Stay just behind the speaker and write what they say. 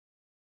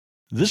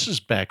This is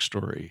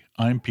Backstory.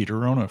 I'm Peter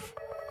Onuf.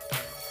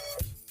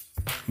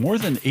 More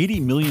than 80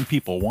 million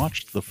people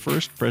watched the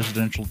first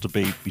presidential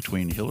debate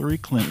between Hillary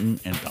Clinton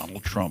and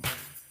Donald Trump,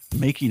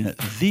 making it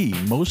the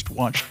most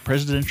watched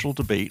presidential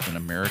debate in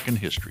American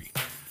history.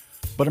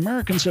 But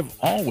Americans have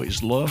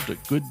always loved a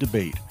good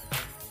debate.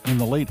 In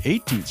the late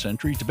 18th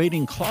century,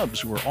 debating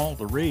clubs were all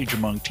the rage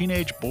among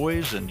teenage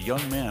boys and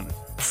young men.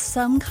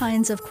 Some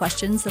kinds of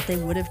questions that they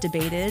would have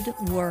debated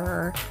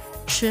were,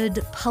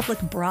 should public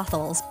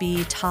brothels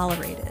be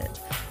tolerated?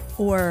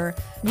 Or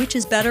which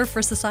is better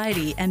for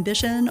society,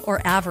 ambition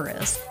or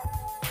avarice?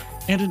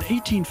 And in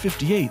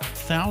 1858,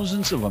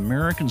 thousands of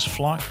Americans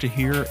flocked to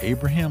hear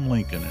Abraham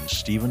Lincoln and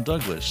Stephen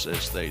Douglas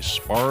as they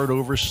sparred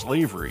over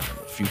slavery and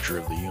the future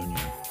of the Union.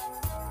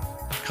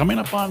 Coming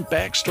up on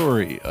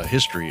Backstory, a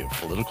history of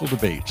political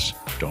debates.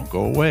 Don't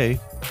go away.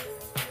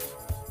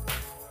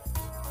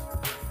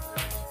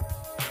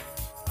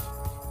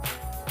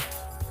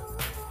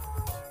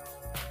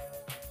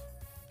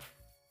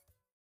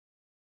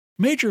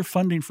 Major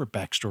funding for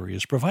Backstory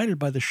is provided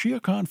by the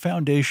Shia Khan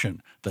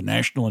Foundation, the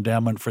National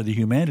Endowment for the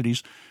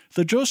Humanities,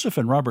 the Joseph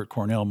and Robert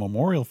Cornell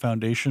Memorial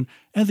Foundation,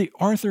 and the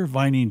Arthur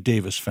Vining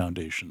Davis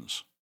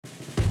Foundations.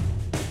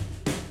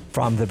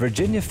 From the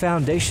Virginia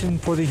Foundation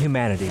for the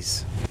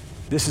Humanities,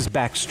 this is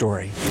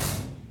Backstory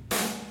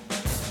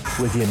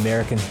with the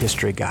American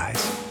History Guys.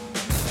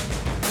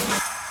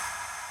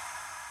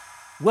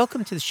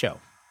 Welcome to the show.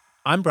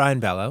 I'm Brian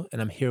Bello, and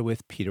I'm here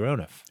with Peter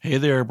Onuf. Hey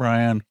there,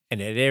 Brian.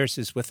 And Ed Ayers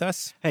is with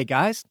us. Hey,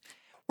 guys.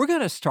 We're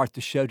going to start the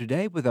show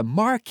today with a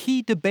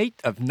marquee debate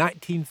of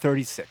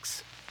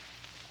 1936.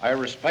 I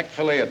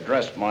respectfully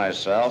address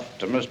myself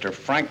to Mr.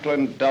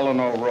 Franklin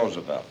Delano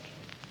Roosevelt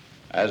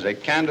as a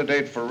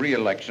candidate for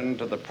re-election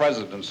to the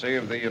presidency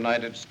of the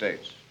United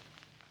States.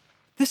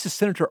 This is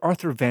Senator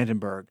Arthur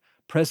Vandenberg,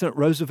 President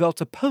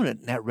Roosevelt's opponent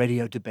in that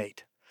radio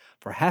debate.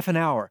 For half an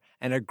hour,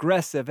 an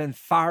aggressive and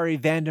fiery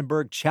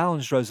Vandenberg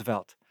challenged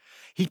Roosevelt.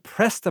 He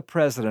pressed the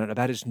president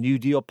about his New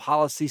Deal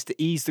policies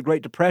to ease the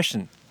Great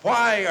Depression.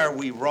 Why are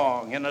we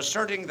wrong in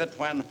asserting that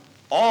when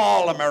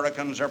all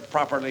Americans are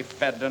properly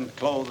fed and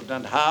clothed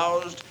and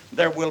housed,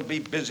 there will be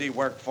busy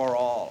work for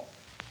all?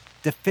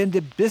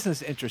 Defended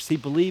business interests he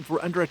believed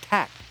were under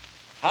attack.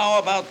 How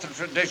about the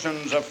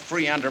traditions of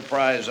free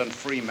enterprise and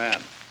free men?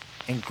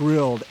 And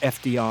grilled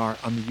FDR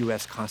on the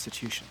U.S.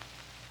 Constitution.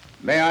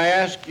 May I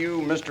ask you,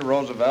 Mr.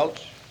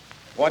 Roosevelt,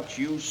 what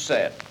you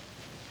said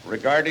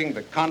regarding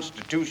the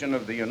Constitution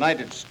of the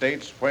United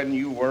States when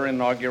you were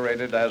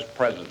inaugurated as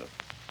president?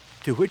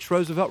 To which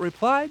Roosevelt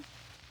replied,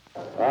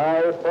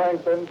 I,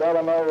 Franklin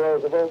Delano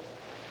Roosevelt,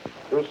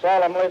 do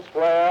solemnly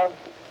swear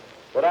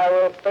that I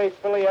will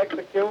faithfully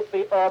execute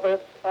the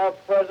office of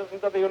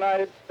President of the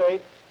United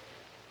States.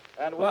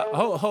 And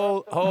Well,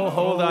 hold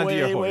on to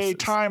your horses. Wait,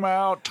 time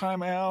out.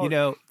 You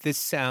know, this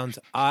sounds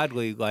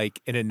oddly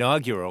like an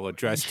inaugural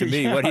address to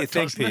me. Yeah, What do you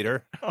think, doesn't it?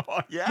 Peter?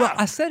 Oh, yeah. Well,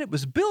 I said it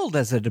was billed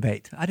as a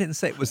debate. I didn't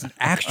say it was an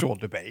actual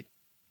debate.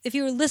 If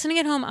you were listening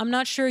at home, I'm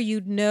not sure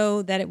you'd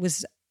know that it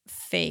was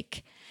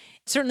fake.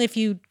 Certainly if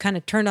you kind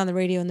of turned on the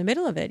radio in the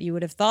middle of it, you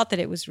would have thought that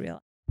it was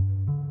real.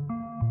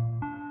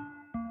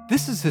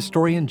 This is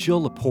historian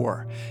Jill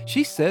Lepore.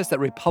 She says that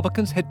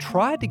Republicans had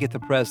tried to get the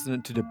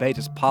president to debate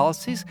his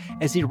policies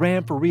as he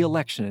ran for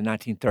re-election in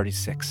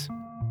 1936.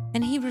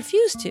 And he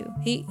refused to.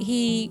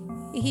 He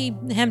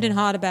hemmed and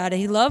hawed about it.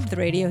 He loved the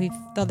radio. He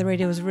thought the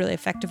radio was a really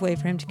effective way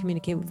for him to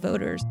communicate with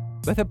voters.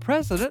 But the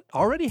president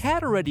already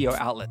had a radio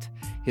outlet.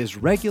 His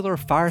regular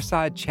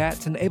fireside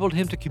chats enabled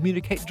him to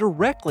communicate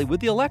directly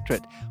with the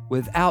electorate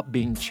without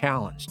being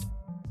challenged.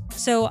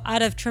 So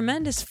out of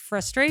tremendous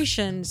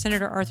frustration,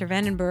 Senator Arthur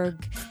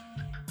Vandenberg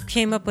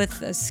came up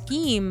with a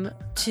scheme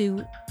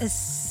to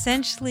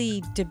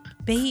essentially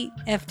debate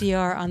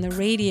FDR on the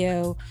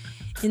radio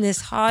in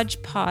this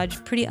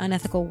hodgepodge, pretty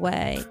unethical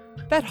way.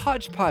 That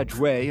hodgepodge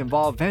way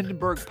involved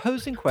Vandenberg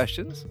posing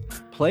questions,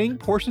 playing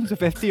portions of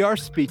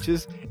FDR's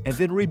speeches, and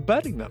then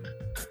rebutting them.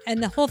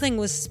 And the whole thing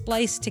was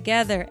spliced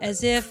together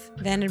as if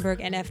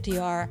Vandenberg and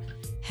FDR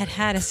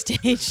had a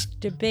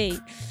staged debate.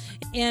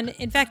 And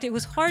in fact, it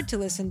was hard to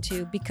listen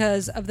to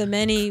because of the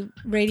many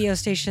radio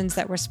stations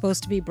that were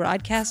supposed to be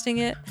broadcasting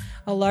it.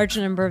 A large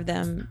number of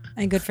them,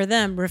 and good for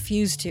them,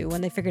 refused to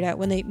when they figured out,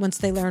 once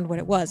they learned what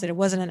it was, that it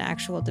wasn't an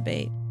actual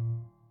debate.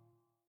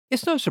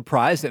 It's no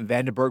surprise that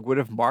Vandenberg would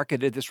have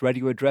marketed this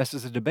radio address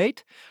as a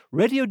debate.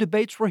 Radio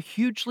debates were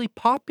hugely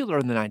popular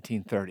in the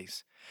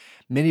 1930s.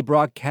 Many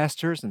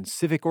broadcasters and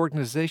civic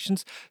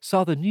organizations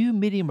saw the new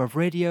medium of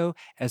radio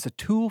as a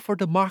tool for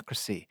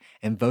democracy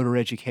and voter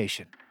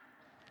education.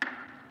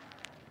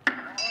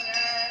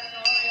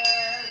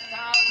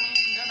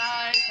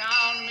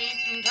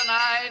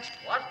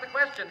 What's the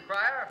question,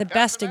 Crier? The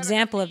best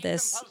example of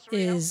this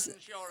is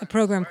a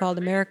program called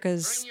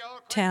America's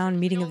Town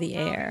Meeting of the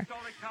Air,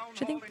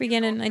 which I think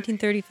began in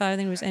 1935. I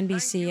think it was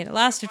NBC, and it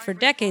lasted for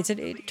decades.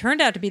 It turned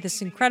out to be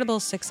this incredible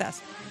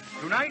success.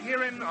 Tonight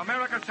here in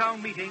America's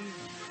Town Meeting,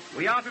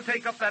 we are to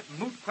take up that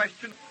moot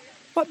question.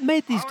 What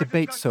made these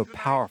debates so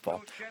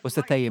powerful was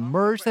that they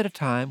emerged at a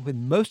time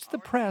when most of the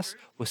press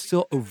was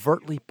still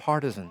overtly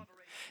partisan.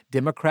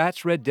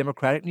 Democrats read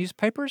Democratic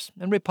newspapers,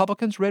 and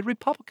Republicans read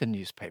Republican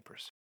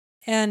newspapers.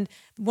 And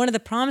one of the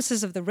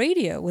promises of the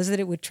radio was that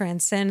it would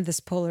transcend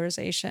this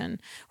polarization.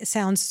 It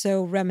sounds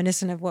so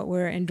reminiscent of what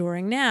we're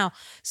enduring now.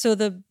 So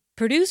the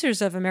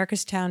producers of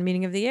America's Town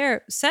Meeting of the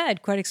Air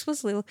said quite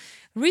explicitly,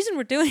 the reason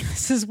we're doing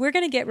this is we're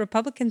going to get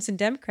Republicans and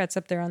Democrats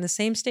up there on the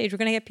same stage. We're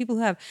going to get people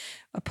who have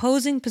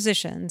opposing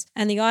positions,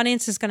 and the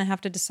audience is going to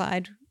have to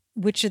decide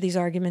which of these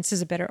arguments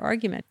is a better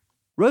argument.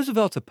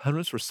 Roosevelt's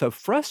opponents were so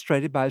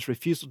frustrated by his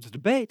refusal to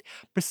debate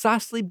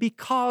precisely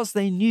because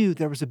they knew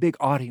there was a big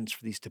audience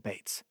for these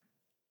debates.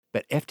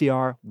 But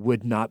FDR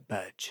would not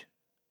budge.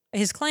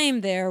 His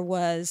claim there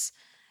was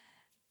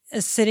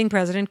a sitting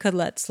president could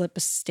let slip a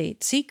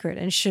state secret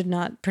and should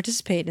not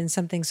participate in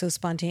something so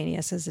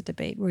spontaneous as a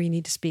debate where you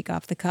need to speak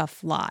off the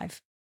cuff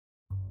live.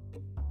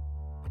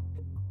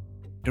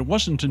 It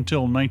wasn't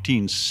until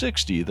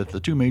 1960 that the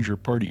two major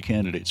party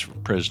candidates for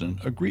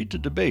president agreed to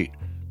debate,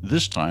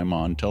 this time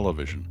on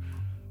television.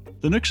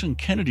 The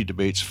Nixon-Kennedy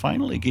debates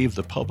finally gave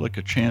the public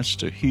a chance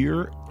to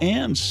hear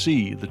and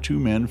see the two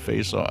men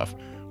face off.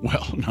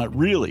 Well, not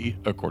really,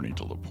 according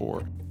to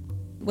Lepore.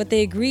 What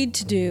they agreed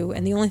to do,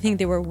 and the only thing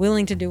they were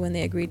willing to do when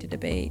they agreed to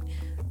debate,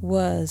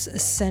 was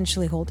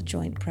essentially hold a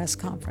joint press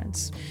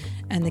conference.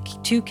 And the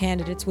two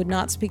candidates would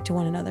not speak to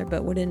one another,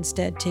 but would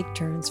instead take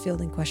turns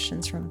fielding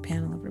questions from a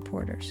panel of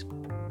reporters.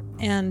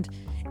 And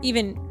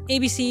even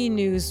ABC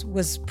News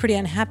was pretty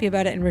unhappy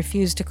about it and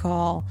refused to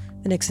call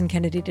the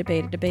Nixon-Kennedy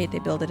debate a debate. They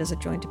billed it as a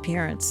joint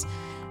appearance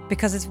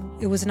because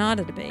it was not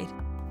a debate.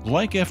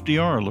 Like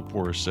FDR,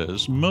 Lepore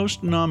says,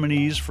 most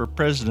nominees for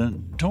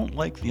president don't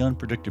like the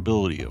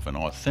unpredictability of an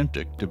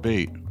authentic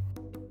debate.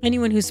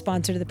 Anyone who's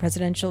sponsored the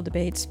presidential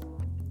debates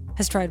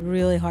has tried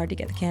really hard to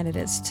get the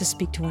candidates to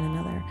speak to one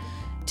another,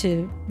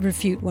 to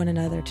refute one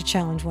another, to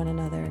challenge one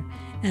another,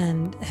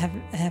 and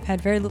have had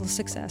very little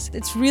success.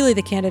 It's really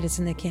the candidates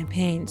and the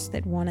campaigns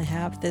that want to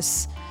have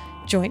this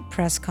joint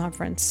press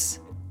conference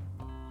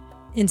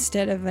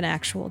instead of an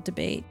actual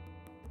debate.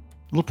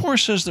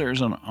 Lepore says there's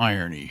an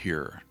irony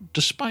here.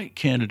 Despite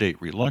candidate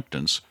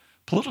reluctance,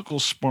 political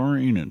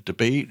sparring and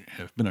debate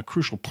have been a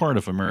crucial part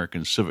of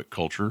American civic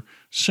culture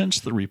since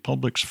the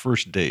Republic's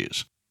first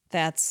days.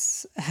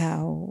 That's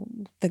how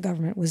the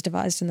government was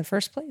devised in the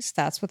first place.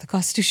 That's what the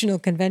Constitutional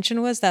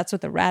Convention was. That's what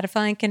the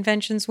ratifying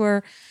conventions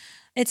were.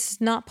 It's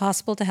not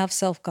possible to have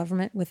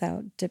self-government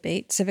without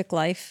debate. Civic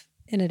life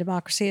in a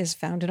democracy is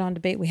founded on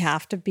debate. We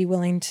have to be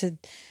willing to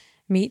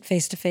meet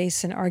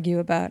face-to-face and argue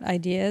about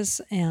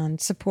ideas and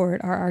support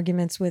our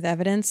arguments with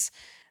evidence.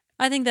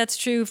 I think that's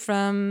true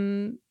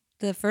from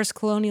the first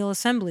colonial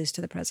assemblies to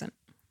the present.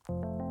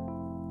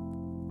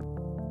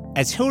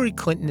 As Hillary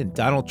Clinton and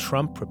Donald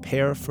Trump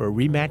prepare for a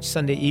rematch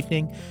Sunday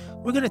evening,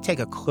 we're going to take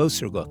a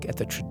closer look at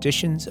the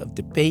traditions of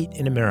debate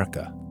in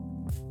America.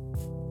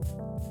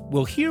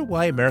 We'll hear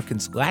why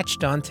Americans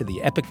latched on to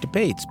the epic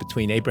debates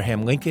between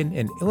Abraham Lincoln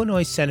and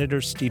Illinois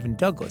Senator Stephen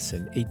Douglas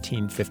in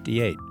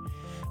 1858.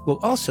 We'll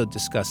also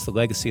discuss the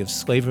legacy of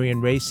slavery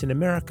and race in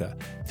America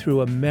through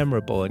a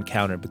memorable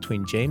encounter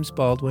between James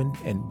Baldwin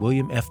and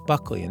William F.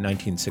 Buckley in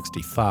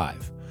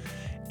 1965.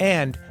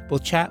 And we'll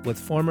chat with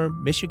former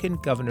Michigan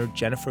Governor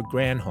Jennifer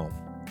Granholm.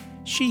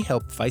 She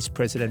helped Vice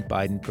President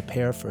Biden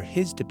prepare for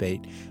his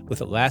debate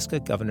with Alaska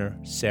Governor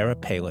Sarah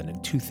Palin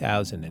in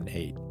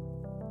 2008.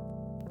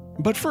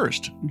 But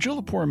first,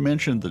 Jill Lepore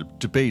mentioned the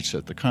debates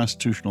at the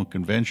Constitutional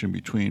Convention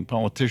between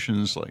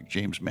politicians like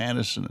James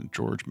Madison and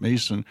George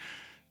Mason.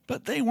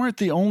 But they weren't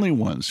the only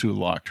ones who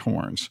locked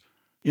horns.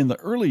 In the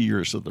early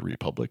years of the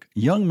Republic,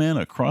 young men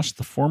across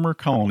the former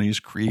colonies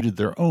created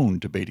their own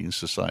debating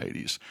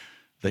societies.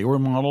 They were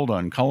modeled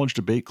on college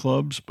debate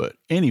clubs, but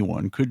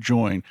anyone could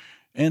join,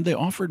 and they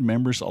offered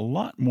members a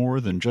lot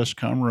more than just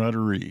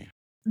camaraderie.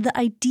 The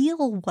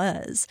ideal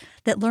was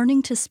that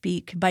learning to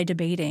speak by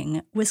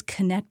debating was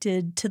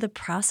connected to the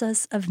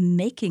process of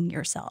making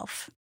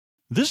yourself.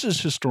 This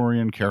is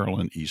historian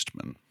Carolyn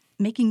Eastman.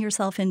 Making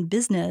yourself in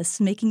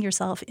business, making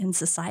yourself in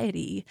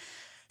society.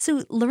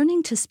 So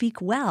learning to speak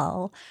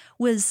well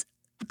was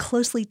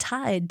closely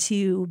tied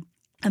to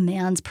a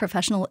man's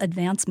professional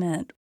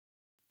advancement.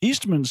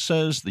 Eastman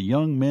says the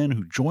young men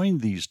who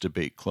joined these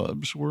debate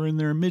clubs were in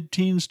their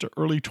mid-teens to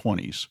early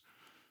 20s.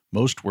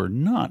 Most were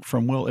not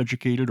from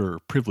well-educated or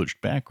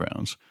privileged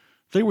backgrounds.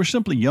 They were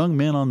simply young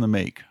men on the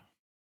make.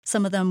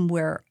 Some of them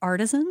were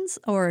artisans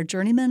or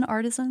journeyman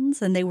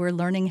artisans, and they were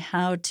learning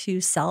how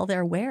to sell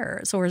their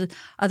wares. Or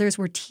others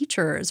were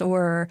teachers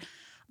or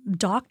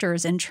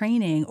doctors in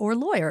training or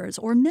lawyers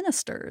or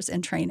ministers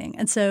in training.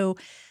 And so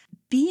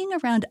being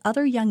around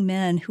other young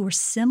men who were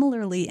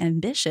similarly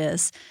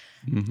ambitious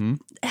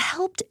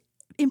helped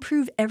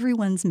improve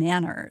everyone's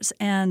manners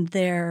and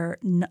their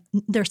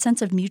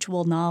sense of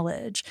mutual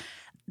knowledge.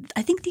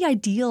 I think the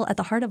ideal at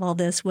the heart of all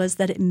this was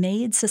that it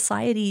made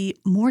society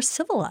more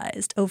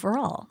civilized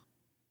overall.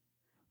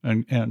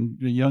 And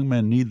young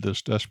men need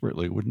this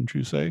desperately, wouldn't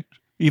you say?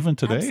 Even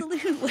today?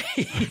 Absolutely.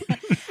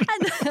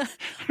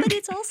 But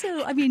it's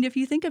also, I mean, if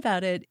you think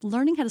about it,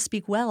 learning how to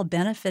speak well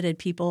benefited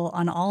people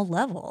on all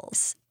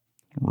levels.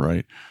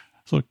 Right.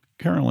 So,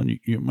 Carolyn,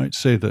 you might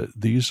say that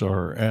these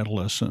are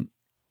adolescent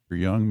or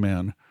young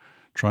men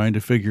trying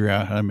to figure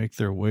out how to make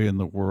their way in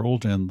the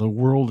world, and the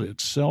world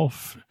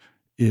itself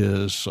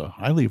is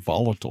highly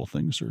volatile.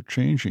 Things are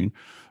changing.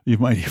 You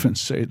might even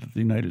say that the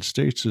United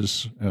States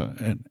is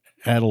an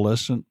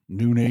adolescent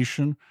new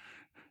nation,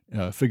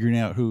 figuring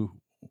out who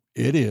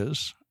it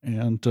is.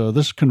 And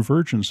this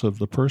convergence of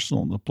the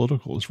personal and the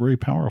political is very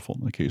powerful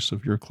in the case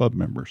of your club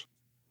members.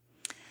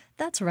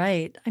 That's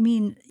right. I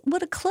mean,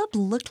 what a club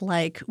looked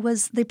like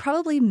was they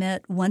probably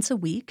met once a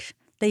week.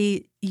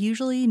 They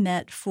usually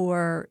met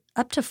for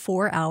up to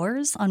 4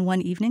 hours on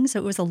one evening. So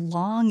it was a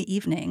long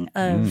evening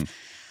of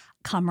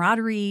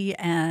camaraderie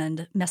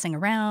and messing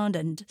around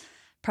and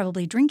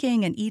probably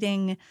drinking and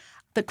eating.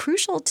 But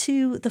crucial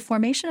to the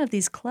formation of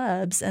these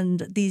clubs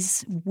and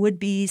these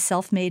would-be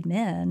self-made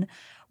men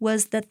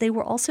was that they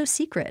were also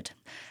secret.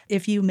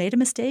 If you made a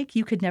mistake,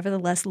 you could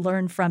nevertheless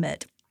learn from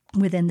it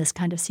within this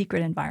kind of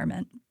secret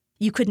environment.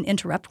 You couldn't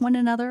interrupt one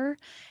another.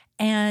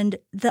 And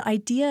the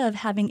idea of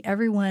having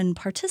everyone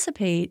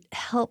participate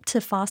helped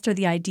to foster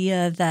the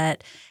idea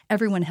that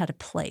everyone had a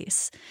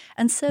place.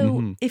 And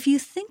so if you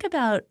think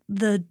about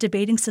the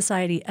debating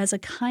society as a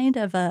kind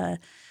of a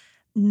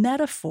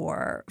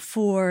metaphor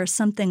for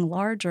something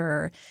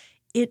larger,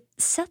 it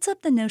sets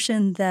up the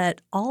notion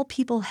that all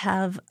people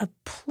have a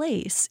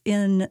place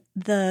in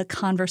the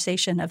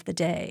conversation of the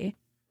day.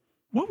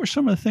 What were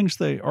some of the things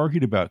they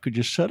argued about? Could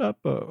you set up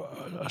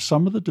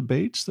some of the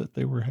debates that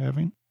they were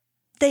having?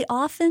 They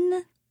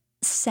often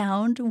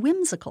sound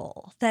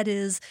whimsical. That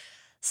is,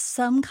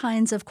 some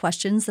kinds of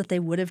questions that they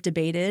would have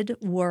debated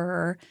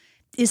were,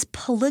 is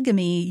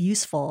polygamy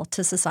useful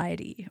to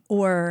society?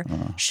 Or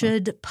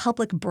should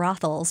public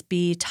brothels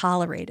be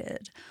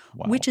tolerated?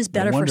 Wow. Which is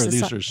better no wonder for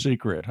society? These are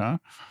secret, huh?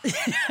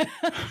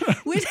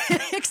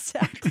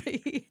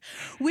 Exactly.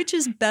 Which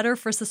is better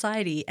for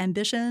society,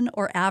 ambition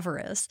or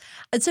avarice?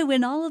 And so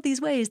in all of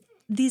these ways,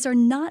 these are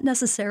not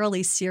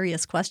necessarily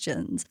serious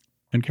questions.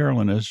 And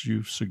Carolyn, as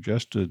you've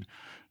suggested,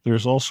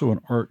 there's also an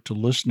art to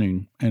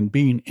listening and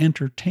being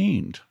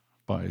entertained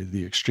by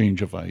the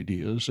exchange of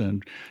ideas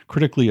and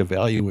critically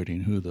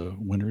evaluating who the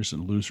winners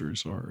and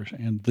losers are.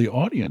 And the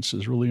audience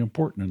is really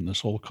important in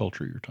this whole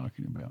culture you're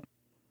talking about.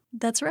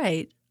 That's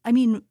right. I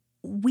mean,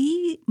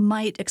 we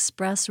might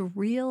express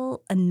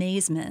real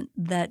amazement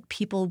that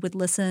people would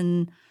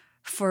listen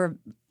for,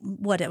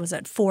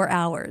 4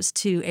 hours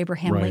to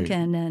Abraham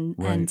Lincoln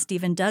and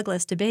Stephen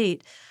Douglas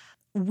debate.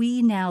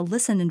 We now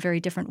listen in very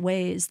different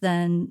ways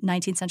than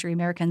 19th century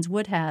Americans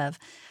would have.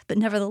 But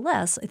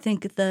nevertheless, I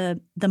think the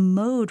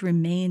mode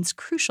remains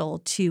crucial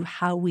to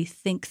how we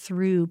think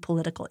through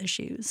political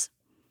issues.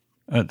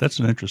 That's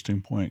an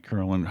interesting point,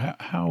 Carolyn.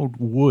 How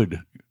would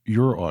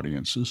your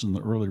audiences in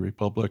the early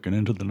Republic and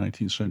into the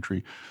 19th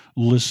century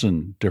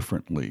listen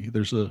differently?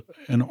 There's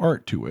an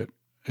art to it.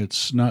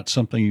 It's not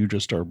something you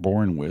just are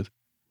born with.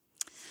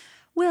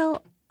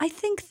 Well, I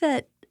think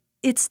that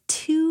it's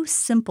too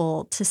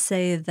simple to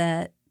say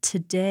that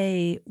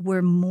today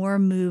we're more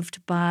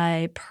moved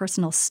by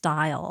personal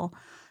style.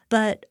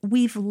 But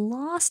we've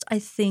lost, I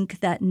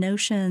think, that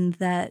notion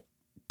that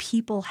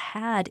people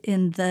had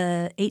in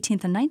the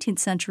 18th and 19th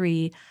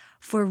century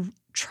for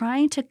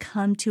trying to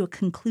come to a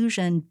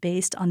conclusion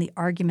based on the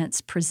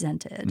arguments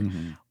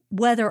presented,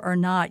 whether or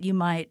not you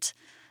might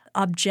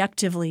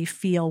objectively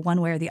feel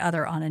one way or the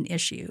other on an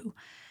issue.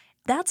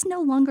 That's no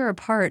longer a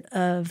part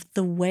of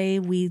the way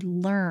we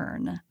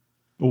learn.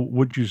 Well,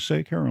 would you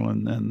say,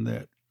 Carolyn, then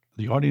that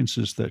the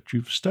audiences that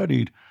you've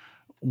studied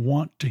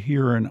want to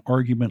hear an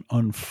argument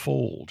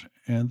unfold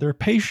and they're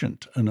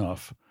patient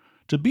enough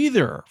to be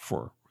there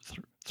for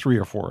 3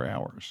 or 4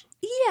 hours?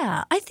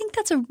 Yeah, I think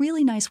that's a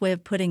really nice way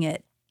of putting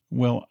it.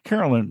 Well,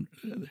 Carolyn,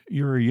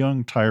 you're a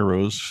young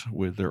tyros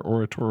with their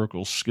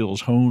oratorical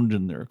skills honed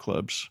in their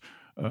clubs,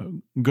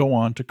 go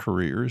on to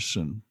careers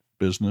in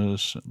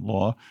business and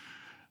law.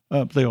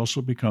 They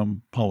also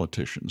become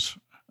politicians.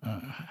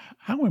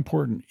 How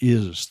important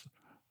is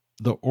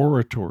the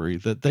oratory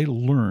that they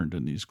learned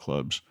in these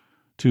clubs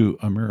to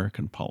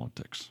American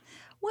politics?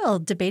 Well,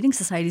 debating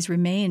societies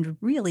remained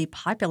really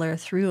popular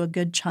through a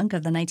good chunk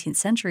of the 19th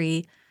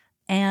century,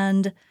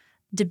 and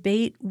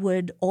debate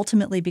would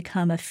ultimately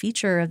become a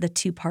feature of the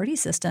two-party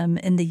system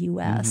in the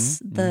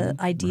U.S. The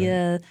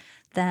idea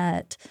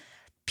that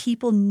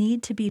people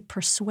need to be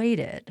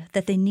persuaded,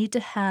 that they need to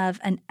have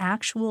an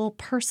actual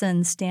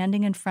person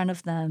standing in front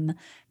of them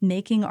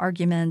making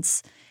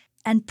arguments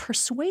and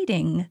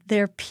persuading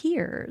their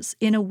peers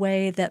in a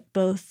way that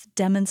both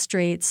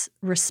demonstrates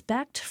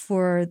respect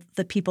for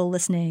the people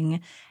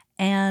listening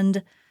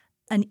and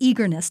an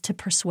eagerness to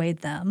persuade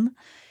them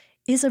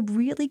is a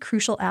really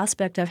crucial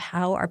aspect of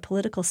how our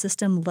political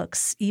system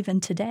looks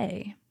even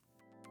today.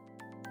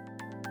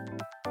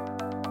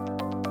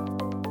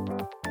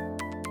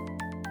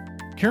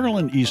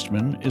 Carolyn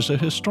Eastman is a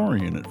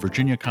historian at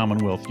Virginia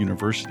Commonwealth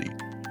University.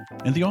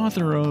 and the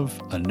author of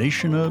A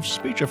Nation of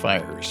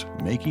Speechifiers,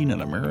 Making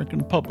an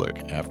American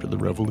Public After the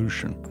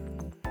Revolution.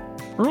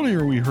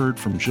 Earlier we heard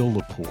from Jill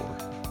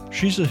Lepore.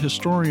 She's a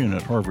historian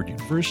at Harvard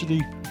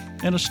University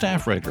and a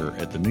staff writer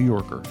at The New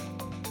Yorker.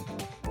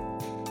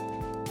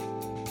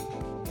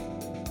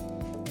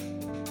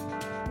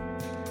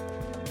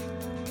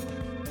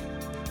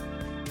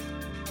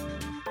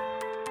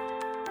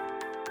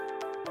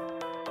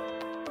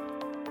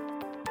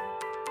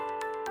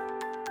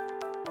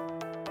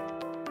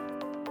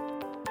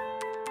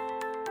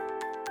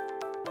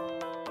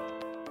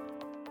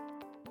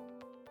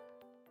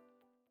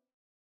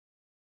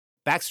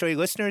 Backstory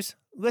listeners,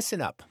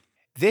 listen up.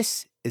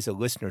 This is a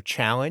listener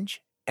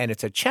challenge, and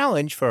it's a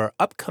challenge for our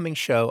upcoming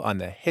show on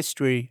the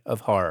history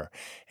of horror.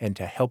 And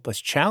to help us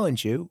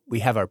challenge you,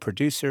 we have our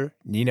producer,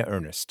 Nina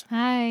Ernest.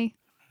 Hi.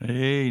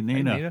 Hey,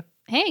 Nina. Hey, Nina.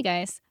 Hey,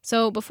 guys.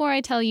 So before I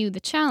tell you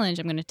the challenge,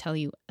 I'm going to tell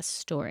you a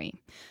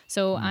story.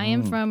 So I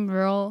am from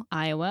rural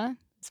Iowa,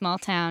 small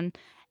town,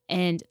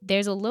 and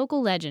there's a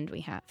local legend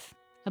we have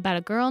about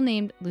a girl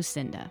named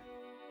Lucinda.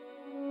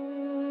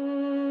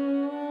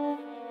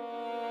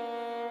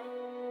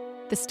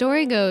 The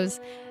story goes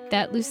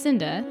that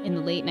Lucinda, in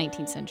the late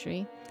 19th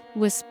century,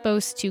 was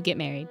supposed to get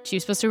married. She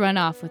was supposed to run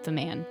off with a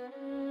man.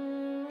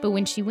 But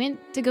when she went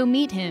to go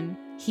meet him,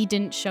 he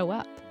didn't show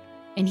up.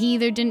 And he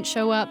either didn't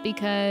show up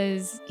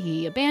because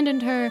he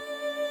abandoned her,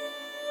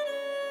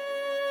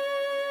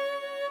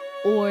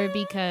 or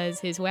because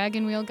his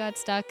wagon wheel got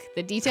stuck.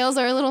 The details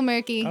are a little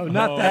murky. Oh,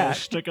 not that.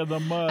 Stick in the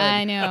mud.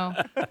 I know.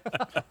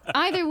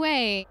 Either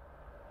way,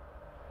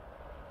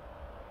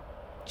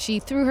 she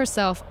threw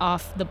herself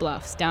off the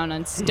bluffs down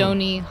on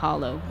Stony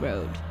Hollow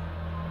Road.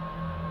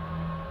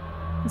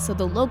 And so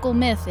the local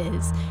myth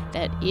is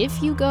that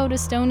if you go to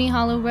Stony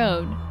Hollow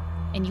Road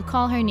and you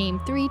call her name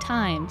 3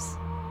 times,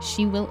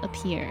 she will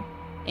appear.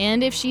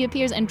 And if she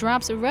appears and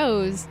drops a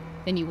rose,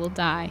 then you will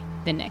die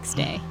the next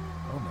day.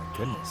 Oh, my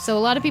goodness. So a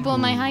lot of people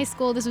in my high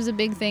school, this was a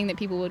big thing that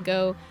people would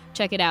go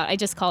check it out. I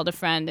just called a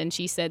friend and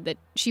she said that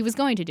she was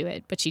going to do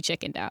it, but she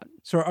chickened out.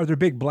 So are there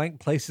big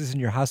blank places in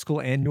your high school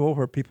annual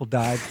where people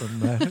died from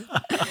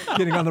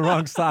getting on the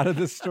wrong side of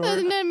this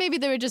story? No, maybe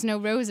there were just no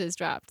roses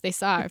dropped. They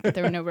saw her, but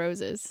there were no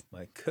roses.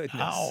 My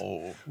goodness.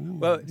 Ow.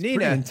 Well, Nina,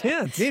 pretty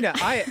intense. Nina,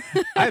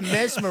 I'm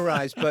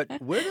mesmerized, but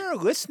where do our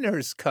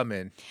listeners come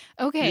in?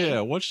 Okay.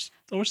 Yeah, what's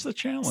the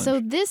challenge? So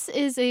this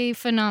is a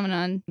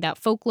phenomenon that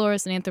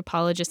folklorists and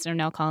anthropologists are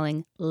now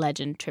calling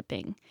legend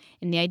tripping.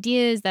 And the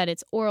idea is that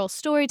it's oral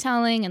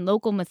storytelling and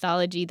local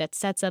mythology that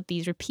sets up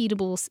these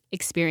repeatable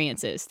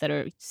experiences that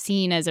are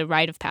seen as a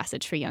rite of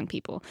passage for young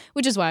people,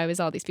 which is why I was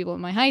all these people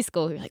in my high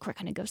school who were like, we're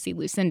going to go see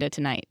Lucinda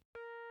tonight.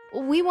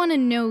 We want to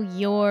know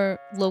your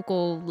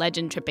local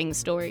legend tripping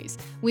stories.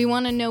 We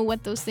want to know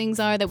what those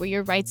things are that were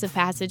your rites of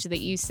passage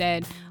that you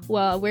said,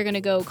 well, we're going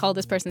to go call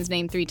this person's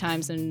name 3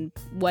 times and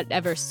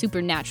whatever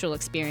supernatural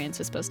experience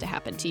was supposed to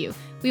happen to you.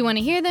 We want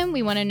to hear them.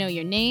 We want to know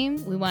your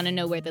name. We want to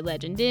know where the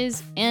legend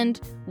is and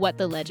what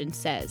the legend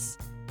says.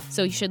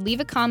 So you should leave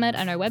a comment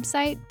on our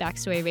website,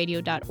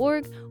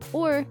 backstoryradio.org,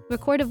 or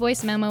record a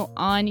voice memo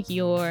on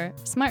your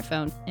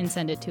smartphone and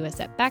send it to us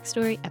at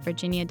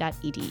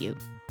backstory@virginia.edu.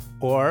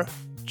 Or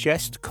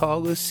just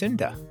call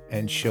Lucinda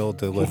and she'll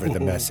deliver the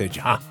message.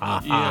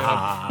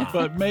 Yeah,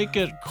 but make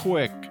it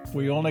quick.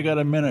 We only got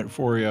a minute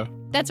for you.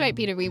 That's right,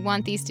 Peter. We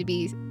want these to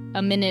be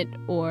a minute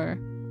or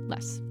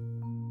less.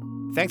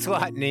 Thanks a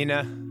lot,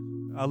 Nina.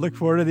 I look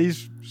forward to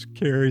these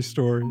scary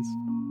stories.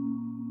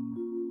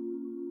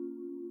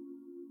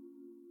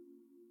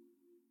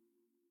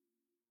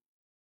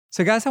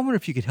 So, guys, I wonder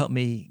if you could help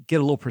me get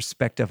a little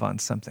perspective on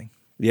something.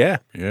 Yeah.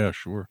 Yeah,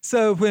 sure.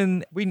 So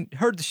when we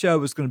heard the show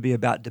was going to be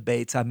about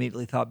debates, I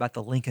immediately thought about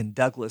the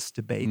Lincoln-Douglas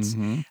debates.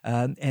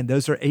 And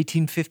those are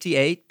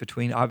 1858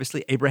 between,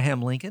 obviously,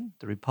 Abraham Lincoln,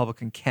 the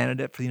Republican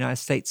candidate for the United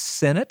States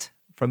Senate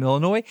from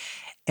Illinois,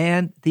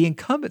 and the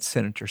incumbent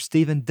senator,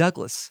 Stephen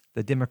Douglas,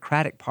 the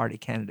Democratic Party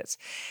candidates.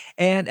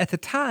 And at the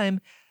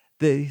time,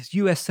 the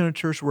U.S.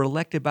 senators were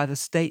elected by the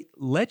state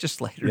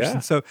legislators. Yeah.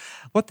 And so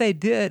what they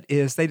did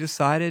is they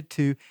decided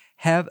to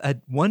have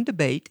one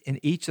debate in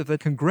each of the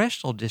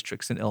congressional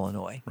districts in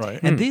Illinois. Right.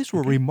 And these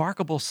were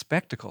remarkable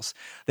spectacles.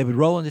 They would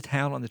roll into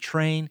town on the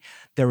train.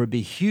 There would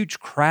be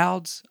huge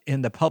crowds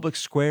in the public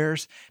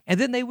squares. And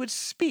then they would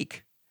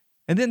speak.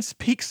 And then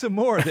speak some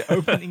more. The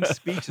opening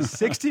speech is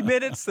 60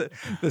 minutes.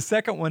 The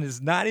second one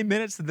is 90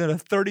 minutes, and then a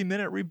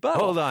 30-minute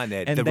rebuttal. Hold on,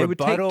 Ed. And The they would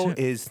take rebuttal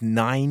is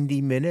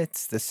 90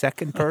 minutes, the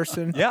second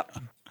person? Yep.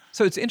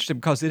 So it's interesting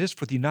because it is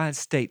for the United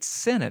States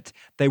Senate.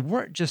 They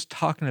weren't just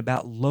talking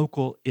about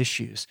local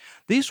issues.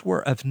 These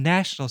were of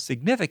national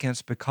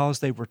significance because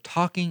they were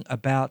talking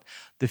about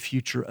the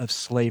future of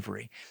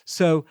slavery.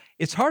 So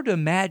it's hard to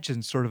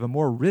imagine sort of a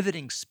more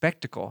riveting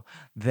spectacle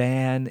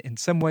than, in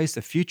some ways,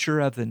 the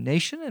future of the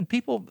nation. And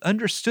people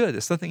understood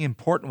that something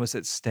important was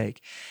at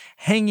stake.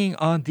 Hanging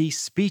on these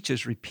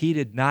speeches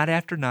repeated night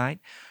after night,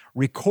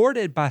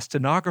 recorded by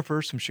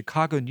stenographers from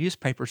Chicago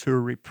newspapers who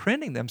were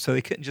reprinting them so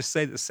they couldn't just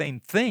say the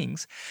same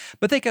things,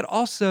 but they could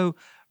also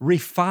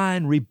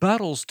refine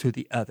rebuttals to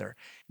the other.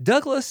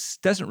 Douglas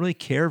doesn't really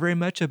care very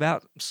much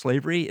about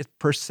slavery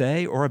per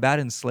se or about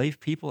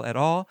enslaved people at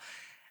all.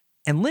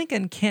 And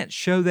Lincoln can't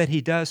show that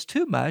he does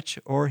too much,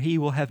 or he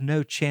will have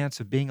no chance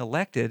of being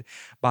elected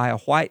by a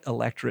white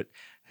electorate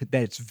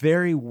that's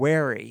very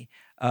wary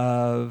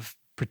of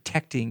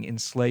protecting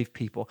enslaved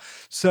people.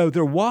 So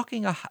they're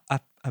walking a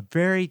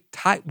very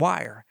tight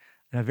wire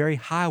and a very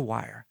high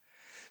wire.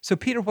 So,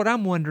 Peter, what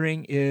I'm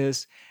wondering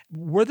is,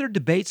 were there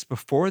debates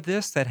before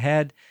this that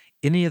had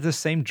any of the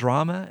same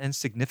drama and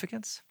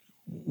significance?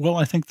 Well,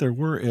 I think there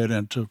were, Ed,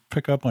 and to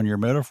pick up on your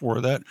metaphor,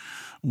 that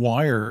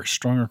wire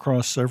strung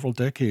across several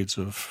decades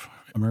of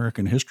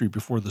American history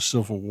before the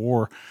Civil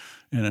War,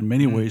 and in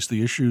many ways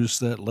the issues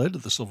that led to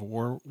the Civil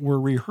War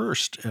were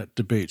rehearsed at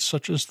debates,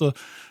 such as the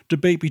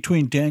debate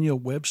between Daniel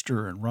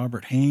Webster and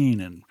Robert Hayne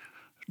in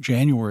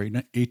January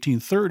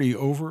 1830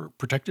 over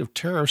protective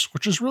tariffs,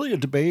 which is really a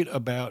debate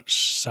about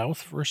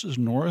South versus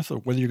North, or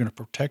whether you're going to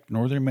protect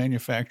Northern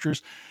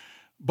manufacturers.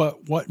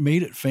 But what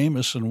made it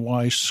famous and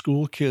why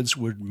school kids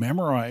would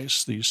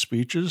memorize these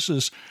speeches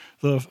is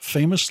the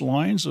famous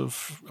lines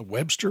of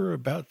Webster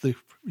about the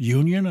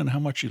Union and how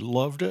much he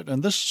loved it.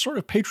 And this sort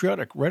of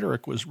patriotic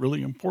rhetoric was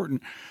really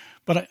important.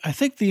 But I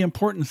think the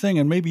important thing,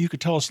 and maybe you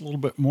could tell us a little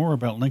bit more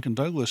about Lincoln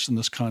Douglas in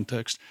this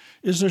context,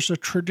 is there's a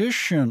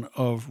tradition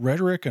of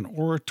rhetoric and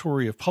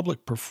oratory of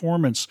public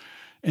performance,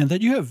 and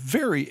that you have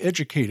very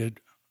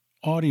educated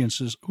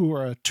audiences who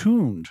are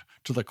attuned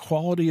to the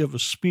quality of a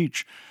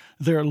speech.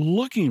 They're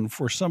looking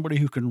for somebody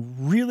who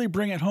can really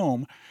bring it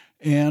home.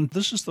 And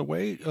this is the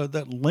way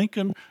that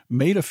Lincoln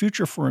made a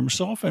future for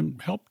himself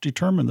and helped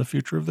determine the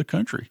future of the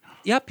country.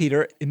 Yeah,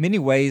 Peter, in many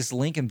ways,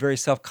 Lincoln very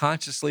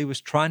self-consciously was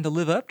trying to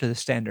live up to the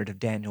standard of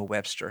Daniel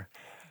Webster.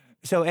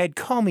 So, Ed,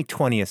 call me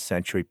 20th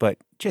century, but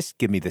just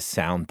give me the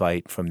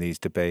soundbite from these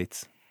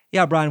debates.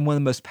 Yeah, Brian, one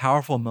of the most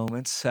powerful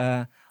moments,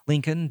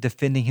 Lincoln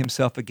defending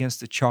himself against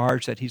the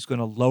charge that he's going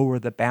to lower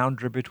the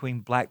boundary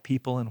between black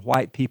people and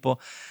white people,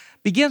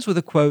 begins with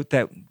a quote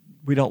that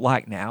we don't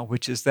like now,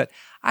 which is that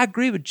I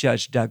agree with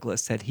Judge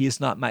Douglas that he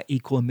is not my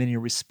equal in many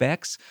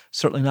respects,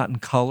 certainly not in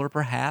color,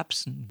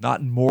 perhaps,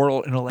 not in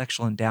moral,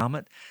 intellectual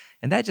endowment.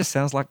 And that just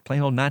sounds like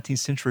plain old 19th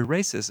century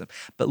racism.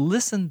 But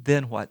listen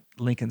then what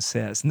Lincoln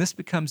says, and this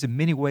becomes in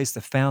many ways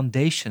the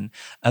foundation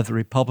of the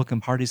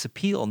Republican Party's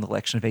appeal in the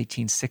election of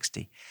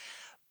 1860.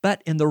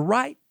 But in the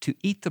right to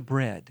eat the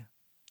bread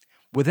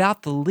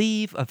without the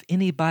leave of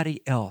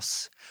anybody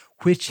else,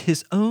 which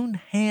his own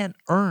hand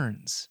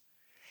earns,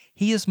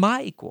 he is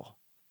my equal,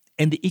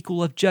 and the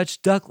equal of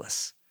Judge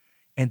Douglas,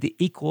 and the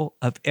equal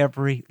of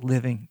every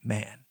living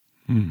man.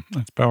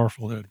 That's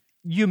powerful, Ed.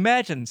 You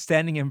imagine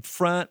standing in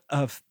front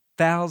of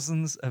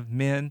thousands of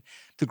men,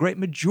 the great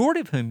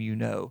majority of whom you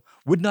know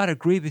would not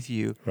agree with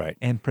you, right,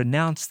 and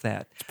pronounce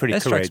that. It's pretty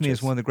That courageous. strikes me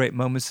as one of the great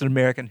moments in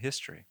American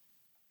history.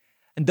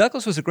 And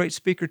Douglas was a great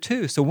speaker,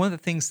 too. So one of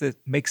the things that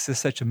makes this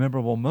such a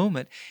memorable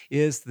moment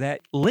is that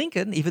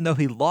Lincoln, even though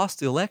he lost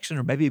the election,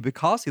 or maybe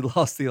because he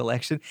lost the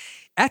election,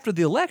 after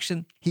the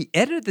election, he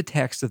edited the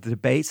text of the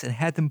debates and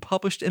had them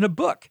published in a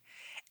book.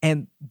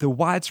 And the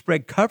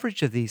widespread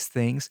coverage of these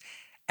things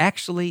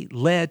actually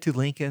led to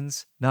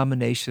Lincoln's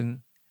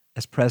nomination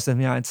as President of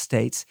the United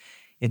States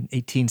in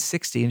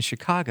 1860 in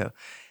Chicago.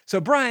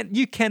 So, Brian,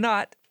 you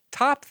cannot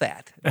top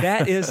that.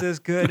 That is as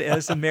good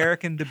as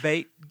American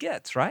debate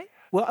gets, right?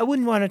 Well, I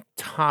wouldn't want to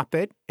top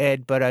it,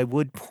 Ed, but I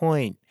would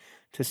point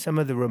to some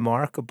of the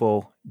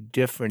remarkable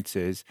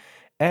differences.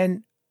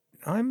 And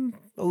I'm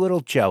a little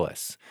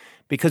jealous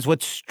because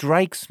what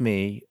strikes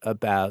me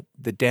about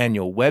the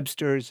Daniel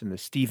Websters and the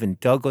Stephen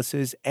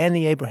Douglases and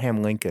the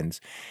Abraham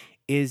Lincolns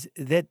is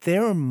that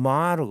they're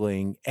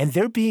modeling and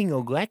they're being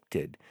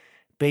elected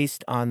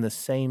based on the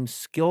same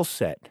skill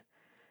set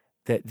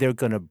that they're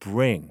going to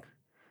bring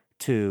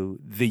to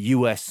the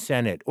U.S.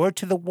 Senate or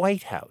to the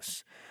White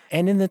House.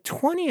 And in the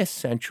 20th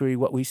century,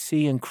 what we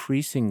see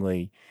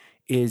increasingly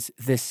is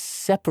this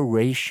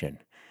separation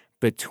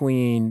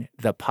between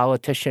the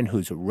politician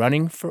who's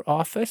running for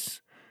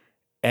office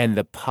and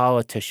the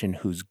politician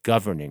who's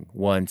governing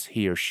once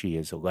he or she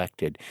is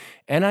elected.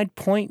 And I'd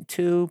point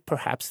to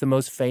perhaps the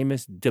most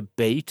famous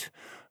debate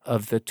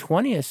of the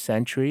 20th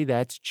century.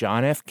 That's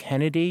John F.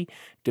 Kennedy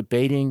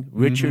debating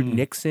Richard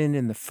Nixon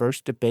in the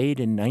first debate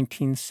in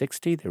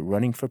 1960. They're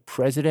running for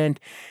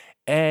president.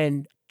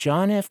 And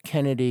John F.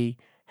 Kennedy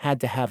had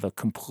to have a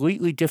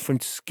completely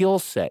different skill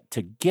set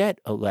to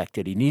get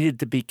elected. He needed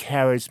to be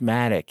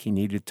charismatic. He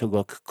needed to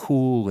look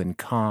cool and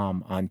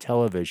calm on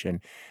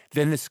television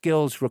than the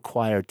skills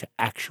required to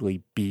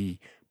actually be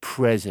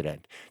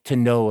president, to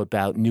know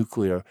about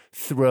nuclear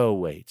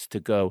throwaways, to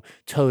go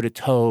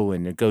toe-to-toe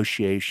in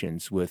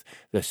negotiations with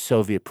the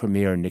Soviet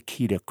premier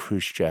Nikita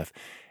Khrushchev.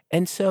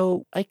 And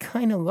so I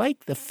kind of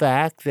like the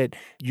fact that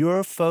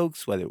your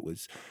folks, whether it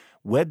was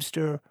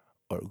Webster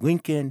or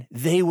Lincoln,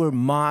 they were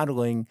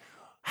modeling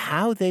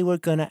how they were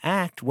going to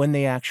act when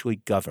they actually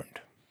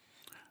governed.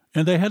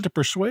 And they had to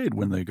persuade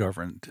when they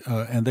governed.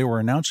 And they were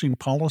announcing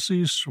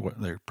policies.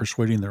 They're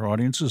persuading their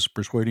audiences,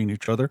 persuading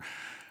each other.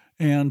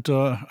 And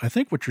I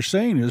think what you're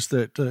saying is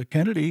that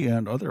Kennedy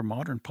and other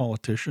modern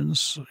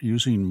politicians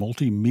using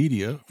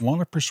multimedia want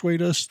to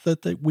persuade us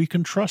that we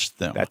can trust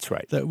them. That's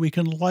right. That we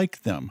can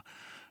like them.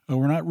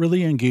 We're not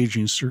really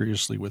engaging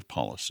seriously with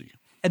policy.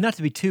 And not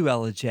to be too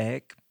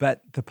elegiac,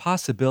 but the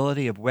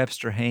possibility of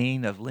Webster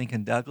Hayne, of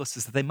Lincoln Douglas,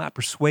 is that they might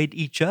persuade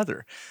each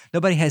other.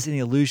 Nobody has any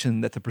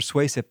illusion that the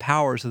persuasive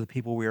powers of the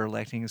people we are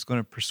electing is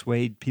going to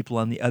persuade people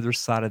on the other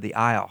side of the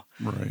aisle.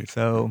 Right.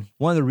 So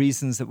one of the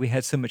reasons that we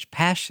had so much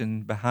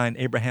passion behind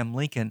Abraham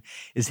Lincoln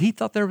is he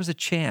thought there was a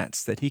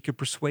chance that he could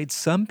persuade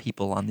some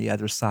people on the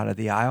other side of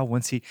the aisle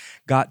once he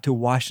got to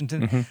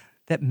Washington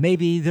that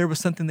maybe there was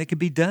something that could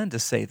be done to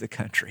save the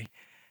country.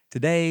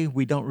 Today,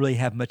 we don't really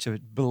have much of a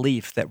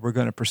belief that we're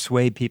going to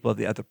persuade people of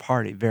the other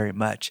party very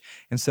much.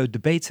 And so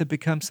debates have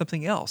become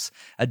something else,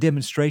 a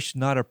demonstration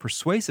not of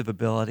persuasive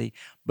ability,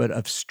 but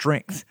of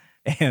strength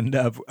and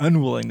of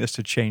unwillingness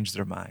to change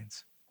their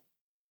minds.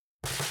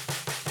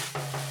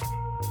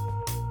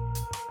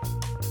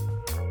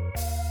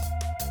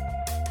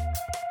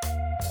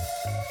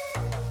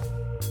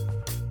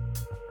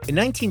 In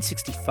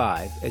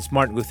 1965, as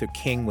Martin Luther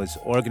King was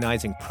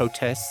organizing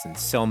protests in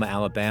Selma,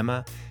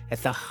 Alabama,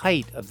 at the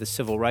height of the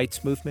civil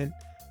rights movement,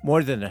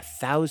 more than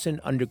 1,000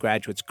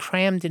 undergraduates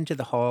crammed into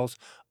the halls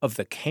of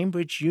the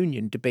Cambridge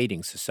Union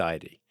Debating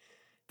Society.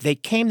 They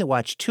came to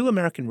watch two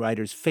American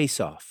writers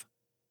face off,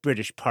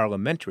 British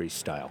parliamentary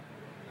style.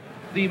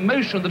 The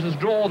motion that has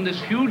drawn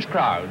this huge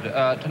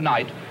crowd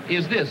tonight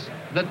is this,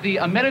 that the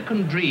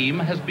American dream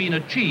has been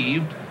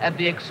achieved at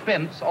the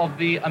expense of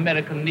the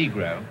American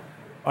Negro.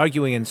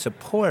 Arguing in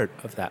support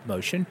of that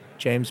motion,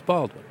 James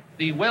Baldwin.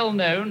 The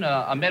well-known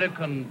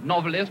American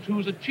novelist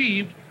who's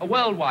achieved a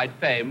worldwide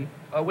fame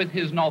with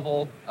his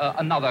novel,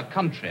 Another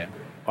Country.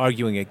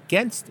 Arguing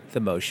against the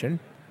motion,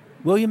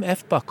 William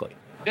F. Buckley.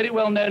 Very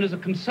well known as a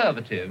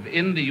conservative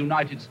in the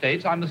United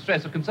States. I must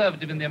stress a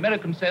conservative in the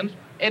American sense,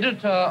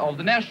 editor of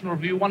the National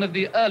Review, one of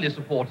the early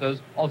supporters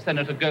of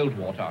Senator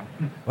Goldwater.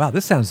 Wow,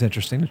 this sounds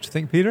interesting, don't you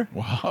think, Peter?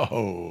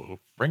 Wow,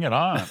 bring it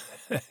on.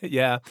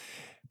 Yeah,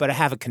 but I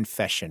have a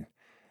confession.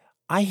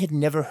 I had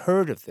never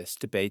heard of this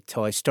debate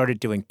till I started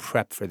doing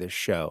prep for this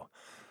show.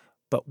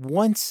 But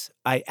once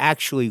I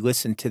actually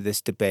listened to this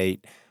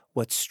debate,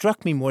 what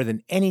struck me more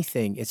than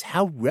anything is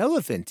how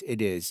relevant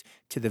it is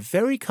to the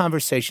very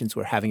conversations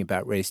we're having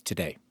about race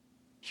today.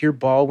 Here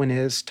Baldwin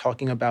is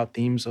talking about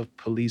themes of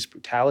police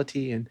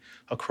brutality, and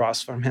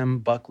across from him,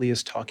 Buckley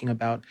is talking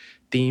about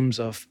themes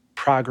of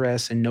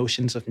progress and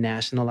notions of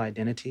national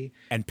identity.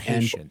 And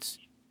patience.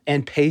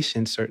 And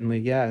patience, certainly,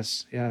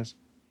 yes.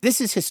 This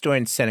is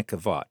historian Seneca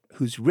Vaught,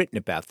 who's written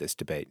about this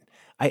debate.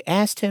 I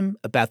asked him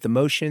about the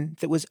motion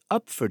that was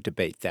up for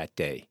debate that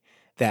day,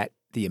 that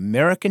the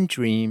American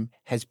dream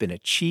has been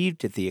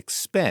achieved at the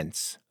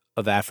expense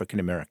of African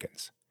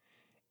Americans.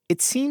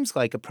 It seems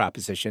like a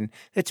proposition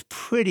that's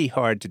pretty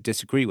hard to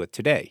disagree with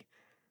today.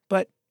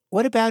 But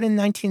what about in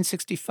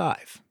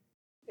 1965?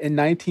 In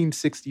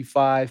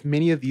 1965,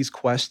 many of these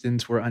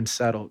questions were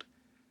unsettled.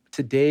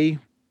 Today,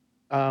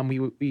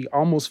 we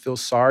almost feel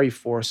sorry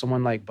for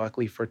someone like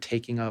Buckley for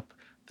taking up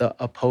the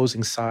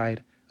opposing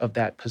side of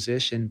that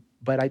position.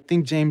 But I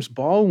think James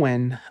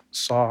Baldwin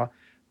saw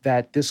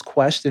that this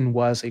question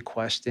was a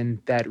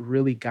question that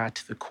really got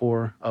to the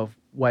core of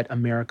what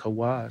America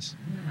was.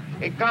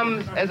 It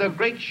comes as a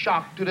great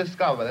shock to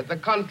discover that the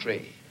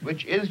country,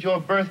 which is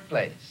your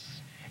birthplace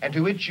and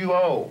to which you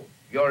owe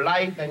your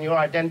life and your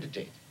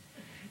identity,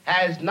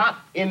 has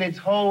not in its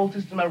whole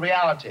system of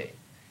reality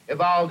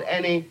evolved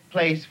any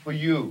place for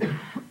you.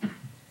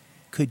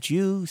 Could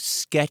you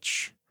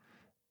sketch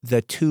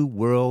the two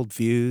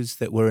worldviews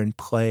that were in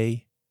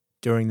play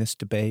during this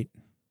debate?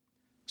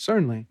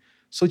 Certainly.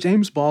 So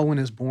James Baldwin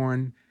is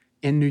born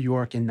in New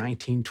York in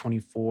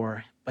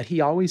 1924, but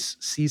he always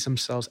sees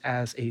himself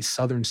as a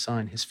Southern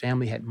son. His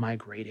family had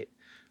migrated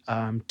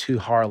to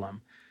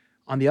Harlem.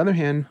 On the other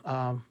hand,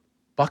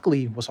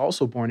 Buckley was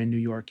also born in New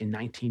York in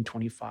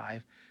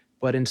 1925,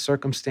 but in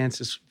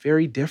circumstances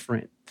very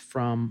different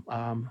from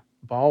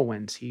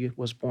Baldwin's. He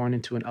was born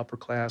into an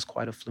upper-class,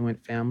 quite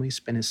affluent family,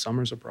 spent his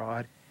summers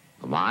abroad.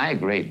 My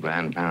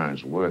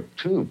great-grandparents worked,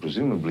 too.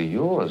 Presumably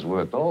yours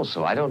worked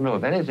also. I don't know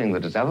of anything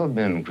that has ever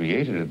been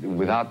created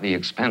without the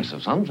expense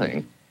of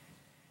something.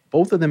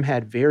 Both of them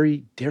had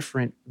very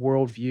different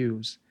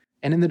worldviews.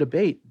 And in the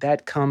debate,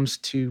 that comes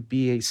to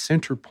be a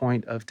center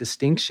point of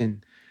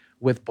distinction,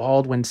 with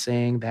Baldwin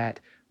saying that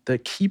the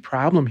key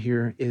problem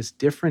here is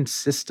different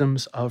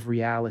systems of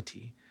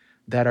reality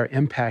that are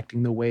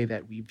impacting the way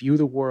that we view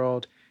the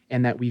world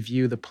and that we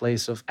view the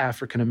place of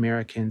African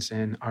Americans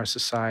in our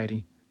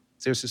society.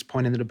 There's this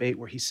point in the debate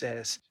where he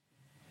says,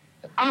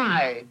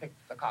 I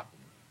picked the cotton.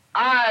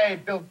 I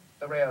built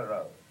the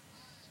railroads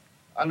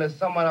under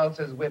someone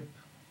else's whip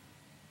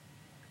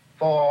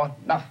for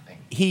nothing.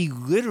 He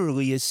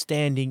literally is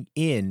standing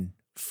in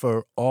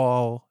for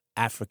all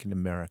African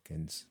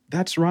Americans.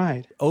 That's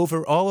right.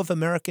 Over all of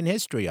American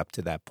history up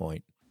to that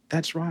point.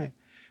 That's right.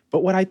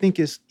 But what I think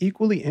is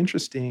equally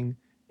interesting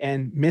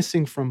And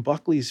missing from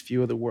Buckley's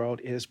view of the world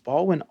is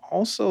Baldwin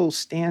also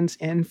stands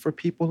in for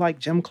people like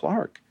Jim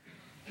Clark.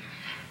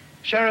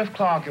 Sheriff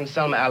Clark in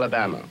Selma,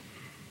 Alabama,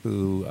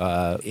 who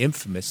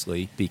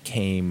infamously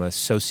became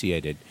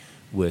associated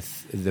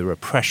with the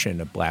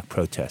repression of black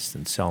protests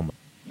in Selma.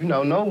 You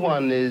know, no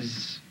one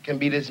can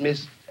be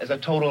dismissed as a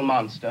total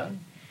monster.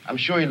 I'm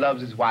sure he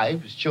loves his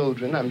wife, his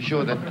children. I'm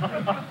sure that,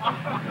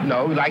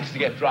 he likes to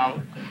get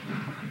drunk.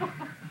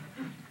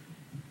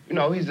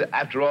 He's,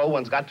 after all,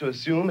 one's got to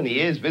assume, and he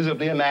is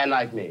visibly a man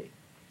like me.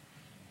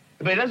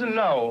 But he doesn't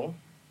know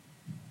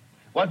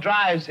what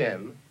drives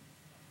him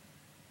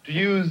to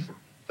use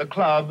the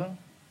club,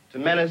 to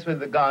menace with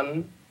the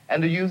gun,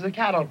 and to use the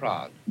cattle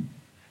prod.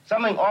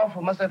 Something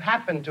awful must have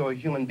happened to a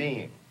human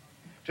being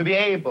to be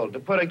able to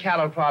put a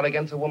cattle prod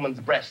against a woman's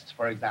breast,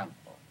 for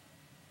example.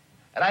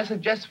 And I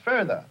suggest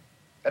further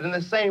that in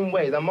the same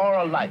way, the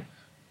moral life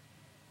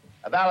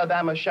of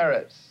Alabama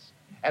sheriffs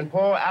and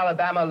poor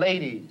Alabama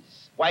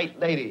ladies, white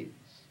ladies,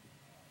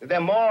 that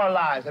their moral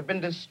lives have been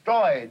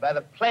destroyed by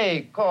the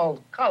plague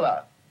called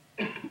color,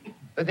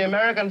 that the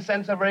American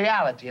sense of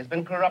reality has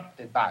been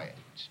corrupted by it.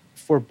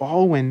 For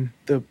Baldwin,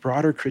 the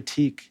broader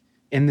critique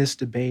in this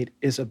debate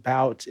is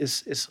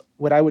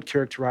what I would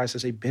characterize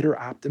as a bitter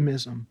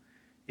optimism.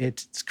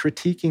 It's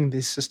critiquing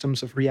these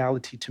systems of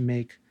reality to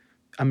make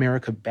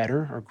America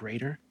better or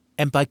greater.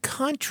 And by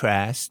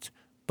contrast,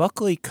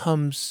 Buckley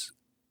comes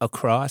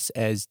across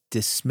as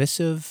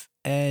dismissive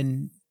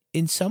and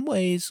in some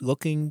ways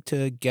looking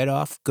to get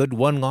off good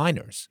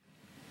one-liners.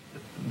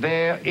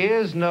 There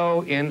is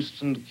no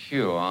instant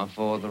cure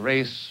for the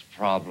race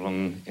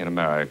problem in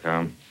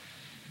America.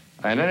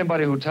 And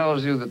anybody who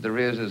tells you that there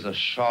is a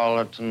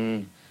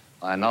charlatan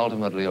and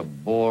ultimately a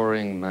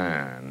boring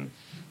man.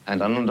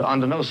 And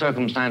under no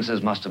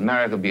circumstances must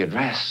America be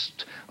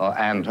addressed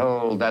and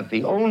told that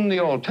the only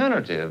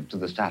alternative to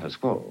the status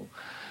quo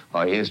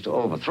is to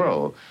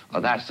overthrow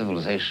that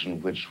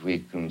civilization which we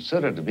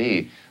consider to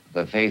be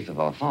the faith of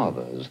our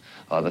fathers,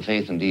 the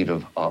faith indeed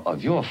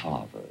of your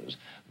fathers.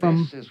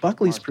 From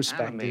Buckley's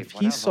perspective,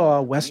 he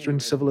saw Western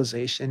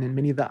civilization and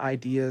many of the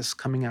ideas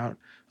coming out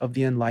of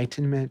the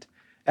Enlightenment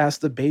as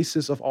the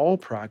basis of all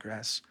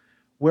progress,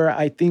 where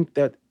I think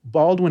that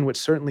Baldwin would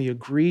certainly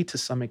agree to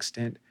some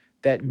extent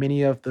that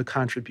many of the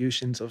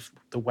contributions of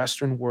the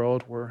Western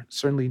world were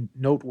certainly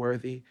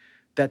noteworthy,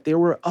 that there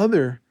were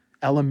other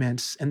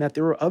elements and that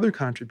there were other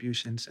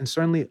contributions and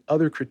certainly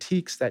other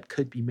critiques that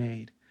could be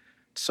made.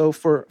 So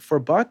for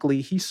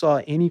Buckley, he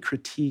saw any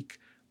critique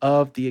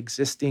of the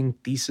existing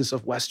thesis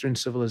of Western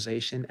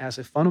civilization as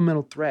a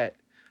fundamental threat.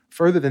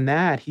 Further than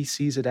that, he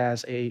sees it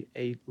as a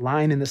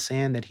line in the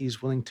sand that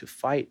he's willing to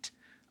fight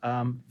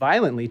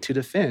violently to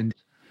defend.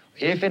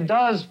 If it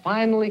does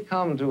finally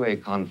come to a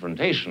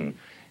confrontation,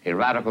 a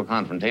radical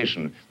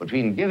confrontation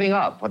between giving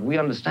up what we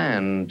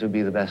understand to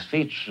be the best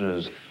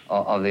features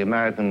of the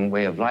American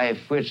way of life,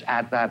 which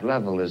at that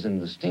level is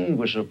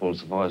indistinguishable,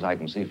 so far as I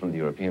can see, from the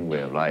European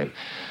way of life,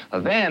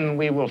 then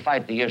we will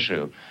fight the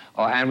issue.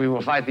 And we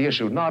will fight the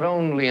issue not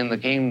only in the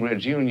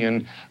Cambridge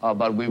Union,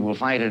 but we will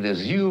fight it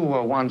as you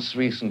were once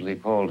recently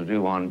called to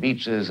do on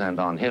beaches and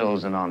on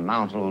hills and on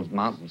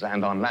mountains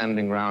and on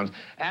landing grounds.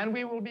 And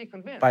we will be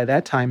convinced. By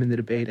that time in the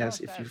debate,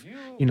 as if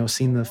you've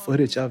seen the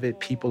footage of it,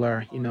 people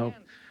are,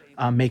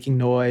 making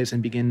noise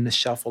and beginning to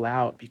shuffle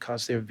out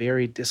because they're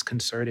very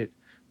disconcerted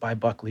by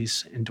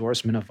Buckley's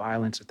endorsement of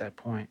violence at that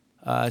point.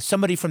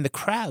 Somebody from the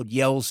crowd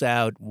yells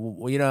out,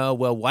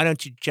 well, why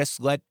don't you just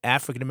let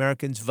African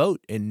Americans vote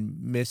in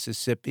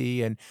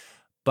Mississippi? And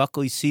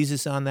Buckley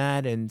seizes on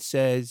that and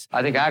says,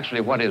 I think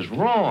actually what is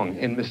wrong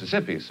in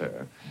Mississippi,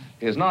 sir,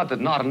 is not that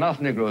not enough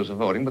Negroes are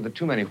voting, but that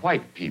too many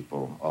white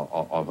people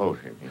are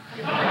voting.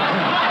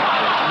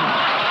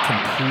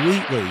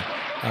 Completely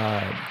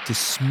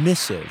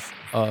dismissive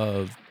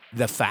of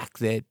the fact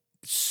that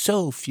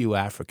so few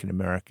African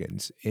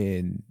Americans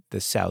in the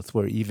South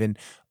were even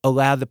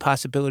allowed the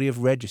possibility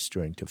of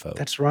registering to vote.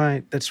 That's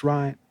right.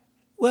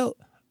 Well,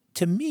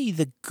 to me,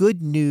 the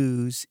good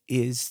news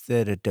is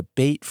that a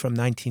debate from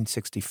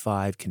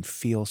 1965 can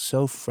feel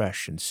so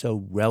fresh and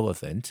so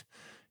relevant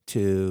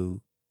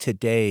to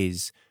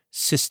today's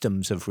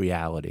systems of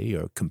reality,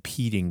 or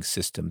competing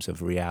systems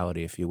of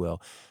reality, if you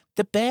will.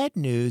 The bad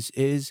news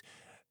is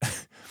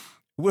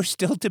we're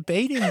still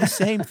debating the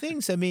same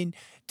things. I mean,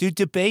 do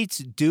debates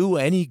do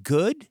any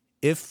good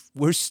if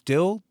we're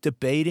still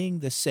debating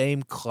the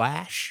same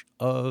clash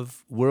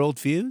of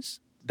worldviews?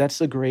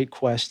 That's a great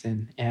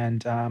question.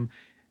 And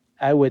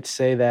I would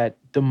say that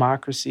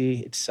democracy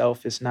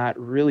itself is not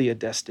really a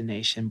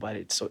destination, but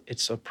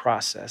it's a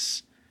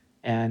process.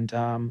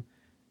 And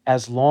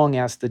as long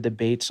as the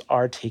debates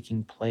are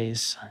taking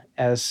place,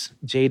 as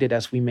jaded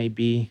as we may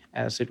be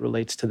as it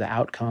relates to the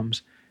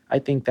outcomes, I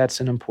think that's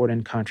an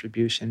important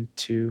contribution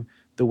to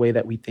the way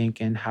that we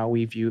think and how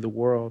we view the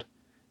world.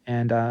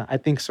 And I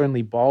think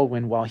certainly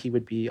Baldwin, while he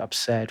would be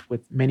upset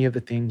with many of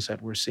the things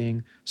that we're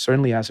seeing,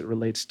 certainly as it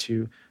relates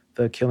to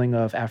the killing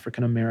of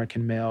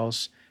African-American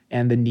males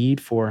and the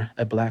need for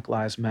a Black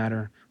Lives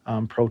Matter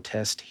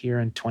protest here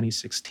in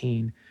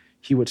 2016,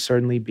 he would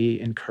certainly be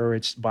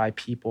encouraged by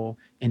people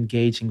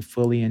engaging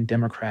fully in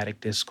democratic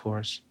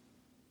discourse.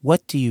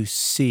 What do you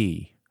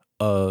see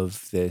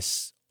of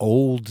this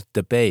old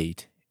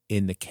debate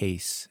in the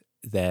case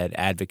that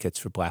advocates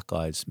for Black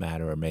Lives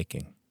Matter are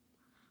making?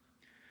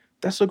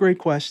 That's a great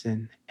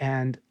question.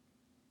 And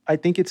I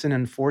think it's an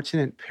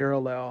unfortunate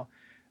parallel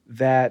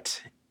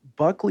that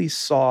Buckley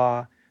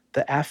saw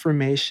the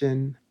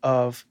affirmation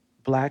of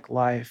Black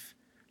life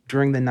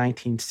during the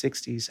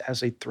 1960s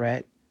as a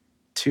threat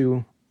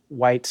to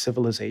white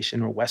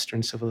civilization, or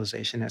Western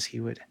civilization, as he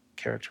would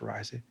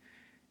characterize it.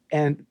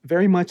 And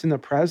very much in the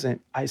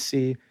present, I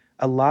see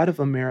a lot of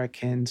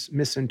Americans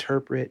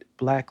misinterpret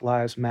Black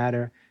Lives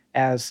Matter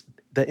as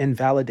the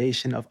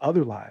invalidation of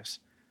other lives.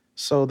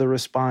 So the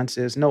response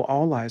is, no,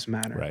 all lives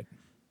matter. Right.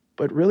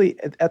 But really,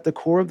 at the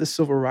core of the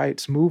civil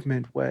rights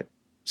movement, what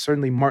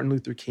certainly Martin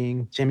Luther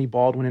King, Jimmy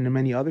Baldwin, and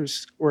many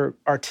others were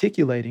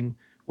articulating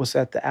was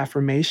that the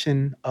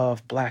affirmation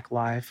of Black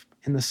life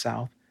in the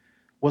South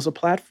was a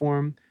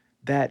platform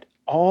that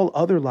all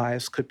other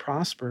lives could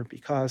prosper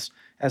because,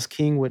 as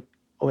King would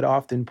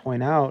often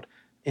point out,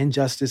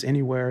 injustice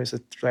anywhere is a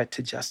threat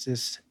to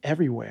justice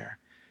everywhere.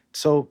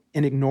 So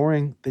in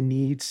ignoring the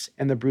needs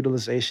and the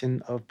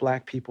brutalization of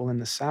Black people in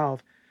the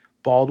South,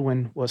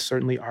 Baldwin was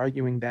certainly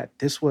arguing that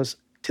this was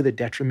to the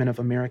detriment of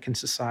American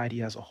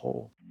society as a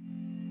whole.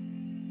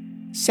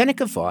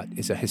 Seneca Vaught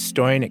is a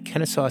historian at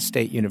Kennesaw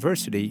State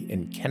University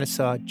in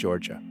Kennesaw,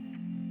 Georgia.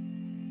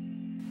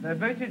 They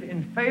voted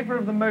in favor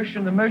of the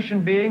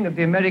motion being that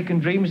the American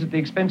dream is at the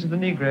expense of the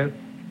Negro.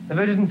 They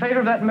voted in favor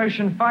of that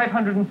motion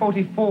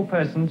 544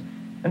 persons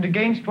and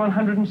against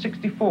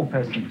 164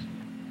 persons.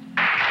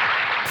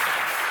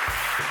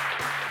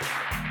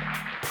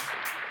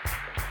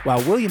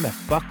 While William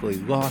F. Buckley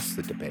lost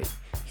the debate,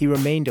 he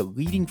remained a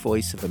leading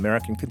voice of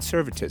American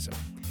conservatism.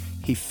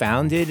 He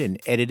founded and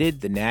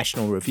edited the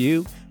National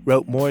Review,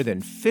 wrote more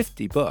than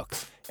 50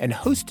 books, and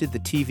hosted the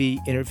TV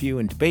interview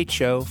and debate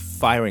show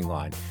Firing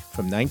Line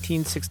from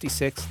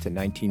 1966 to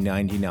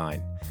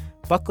 1999.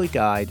 Buckley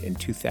died in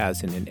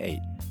 2008.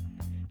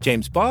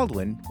 James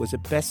Baldwin was a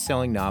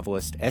best-selling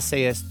novelist,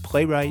 essayist,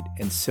 playwright,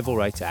 and civil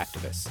rights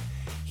activist.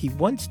 He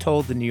once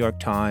told the New York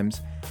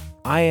Times,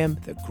 "I am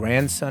the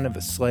grandson of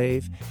a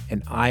slave,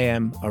 and I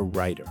am a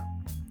writer.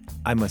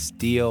 I must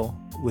deal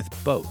with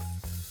both."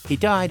 He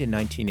died in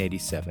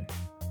 1987.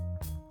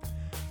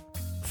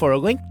 For a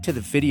link to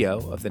the video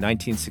of the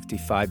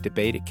 1965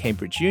 debate at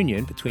Cambridge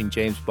Union between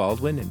James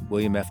Baldwin and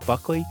William F.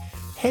 Buckley,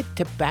 head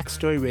to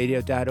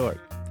backstoryradio.org.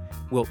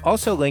 We'll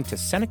also link to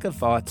Seneca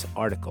Vaught's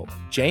article,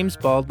 James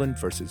Baldwin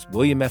versus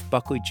William F.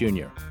 Buckley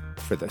Jr.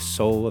 for the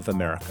Soul of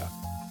America.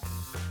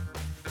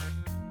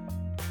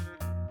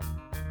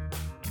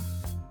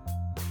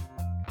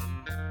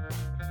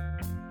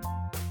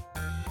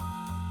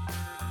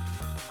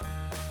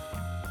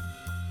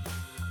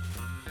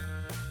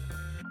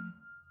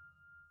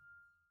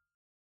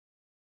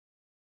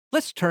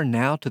 Let's turn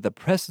now to the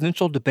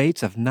presidential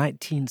debates of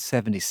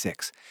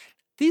 1976.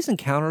 These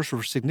encounters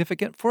were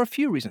significant for a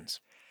few reasons.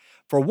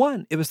 For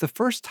one, it was the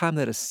first time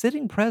that a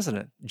sitting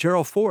president,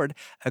 Gerald Ford,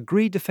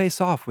 agreed to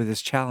face off with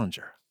his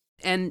challenger.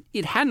 And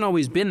it hadn't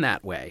always been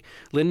that way.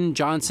 Lyndon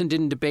Johnson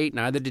didn't debate,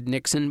 neither did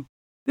Nixon.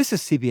 This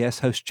is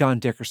CBS host John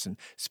Dickerson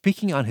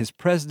speaking on his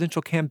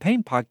presidential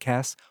campaign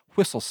podcast,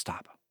 Whistle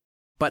Stop.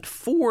 But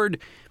Ford,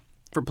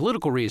 for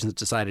political reasons,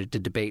 decided to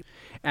debate.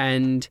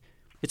 And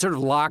it sort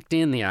of locked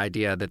in the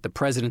idea that the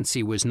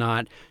presidency was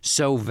not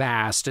so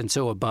vast and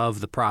so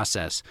above the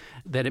process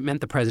that it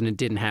meant the president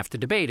didn't have to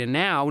debate. And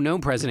now no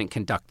president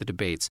can conduct the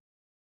debates.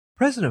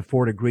 President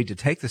Ford agreed to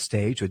take the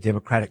stage with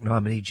Democratic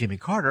nominee Jimmy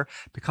Carter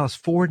because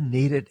Ford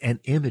needed an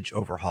image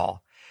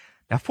overhaul.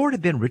 Now, Ford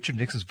had been Richard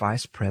Nixon's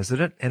vice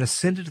president and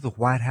ascended to the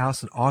White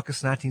House in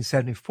August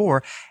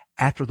 1974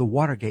 after the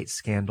Watergate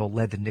scandal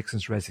led to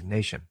Nixon's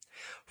resignation.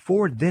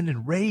 Ford then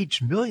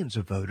enraged millions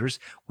of voters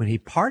when he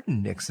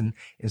pardoned Nixon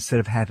instead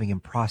of having him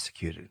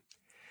prosecuted.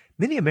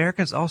 Many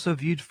Americans also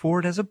viewed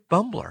Ford as a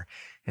bumbler,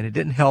 and it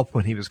didn't help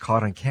when he was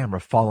caught on camera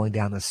falling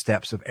down the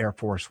steps of Air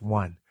Force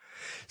One.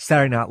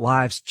 Saturday Night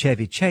Live's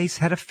Chevy Chase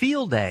had a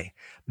field day,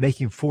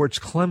 making Ford's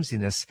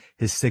clumsiness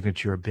his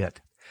signature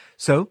bit.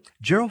 So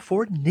Gerald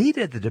Ford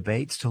needed the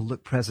debates to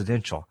look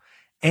presidential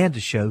and to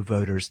show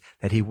voters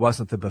that he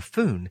wasn't the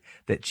buffoon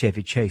that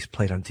Chevy Chase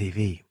played on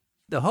TV.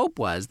 The hope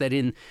was that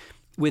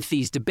with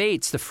these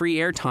debates, the free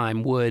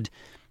airtime would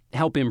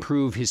help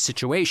improve his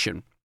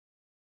situation.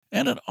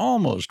 And it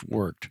almost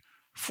worked.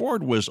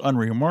 Ford was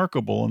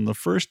unremarkable in the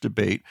first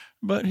debate,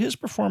 but his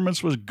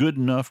performance was good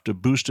enough to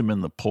boost him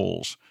in the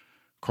polls.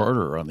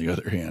 Carter, on the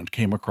other hand,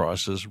 came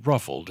across as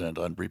ruffled and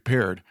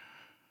unprepared.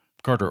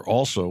 Carter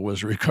also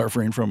was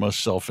recovering from a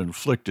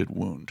self-inflicted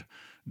wound.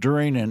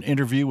 During an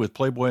interview with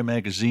Playboy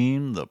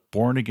magazine, the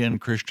born-again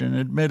Christian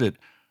admitted,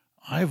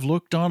 "I've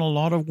looked on a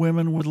lot of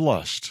women with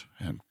lust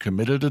and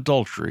committed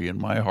adultery in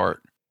my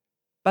heart."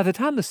 By the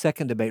time the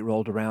second debate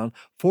rolled around,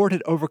 Ford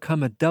had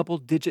overcome a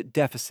double-digit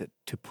deficit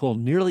to pull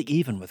nearly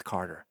even with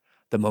Carter.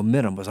 The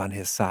momentum was on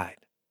his side.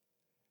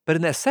 But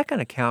in that second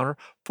encounter,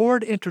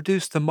 Ford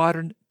introduced the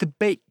modern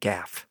debate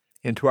gaffe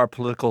into our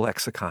political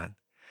lexicon.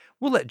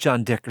 We'll let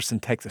John Dickerson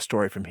take the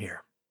story from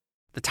here.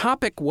 The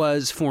topic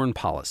was foreign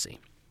policy.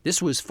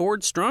 This was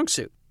Ford's strong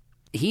suit.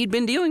 He'd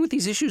been dealing with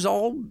these issues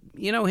all,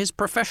 his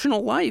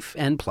professional life.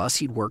 And plus,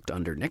 he'd worked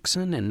under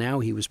Nixon, and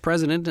now he was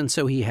president, and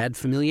so he had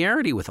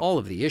familiarity with all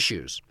of the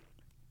issues.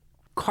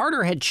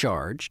 Carter had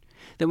charged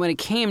that when it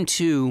came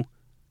to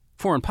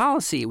foreign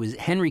policy, it was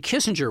Henry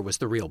Kissinger was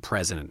the real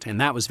president, and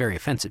that was very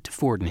offensive to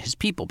Ford and his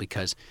people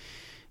because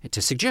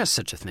to suggest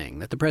such a thing,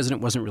 that the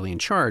president wasn't really in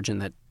charge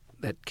and that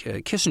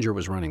Kissinger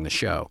was running the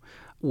show,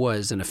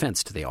 was an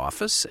offense to the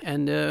office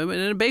and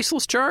a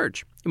baseless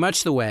charge,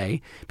 much the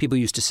way people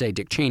used to say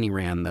Dick Cheney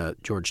ran the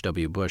George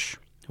W. Bush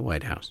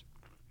White House.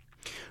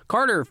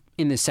 Carter,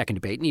 in this second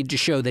debate, needed to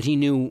show that he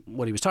knew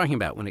what he was talking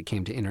about when it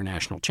came to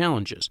international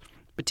challenges,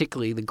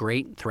 particularly the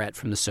great threat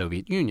from the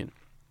Soviet Union.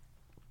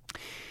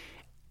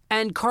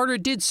 And Carter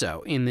did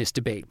so in this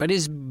debate, but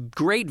his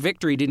great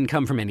victory didn't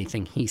come from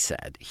anything he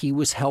said. He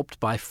was helped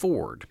by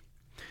Ford,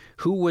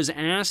 who was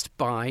asked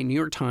by New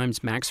York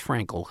Times' Max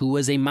Frankel, who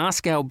was a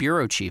Moscow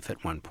bureau chief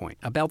at one point,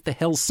 about the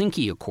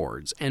Helsinki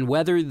Accords and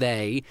whether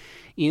they,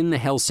 in the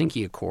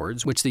Helsinki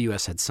Accords, which the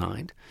U.S. had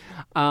signed,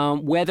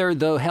 whether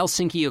the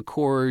Helsinki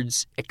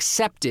Accords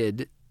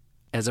accepted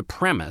as a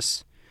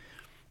premise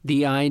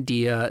the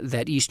idea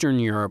that Eastern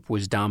Europe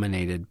was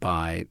dominated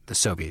by the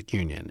Soviet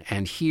Union.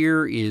 And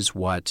here is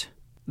what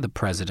the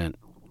president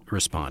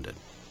responded.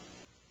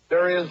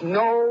 There is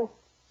no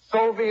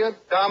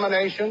Soviet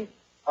domination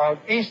of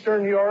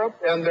Eastern Europe,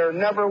 and there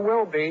never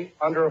will be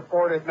under a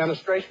Ford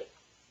administration.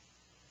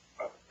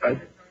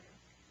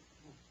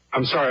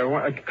 I'm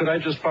sorry, could I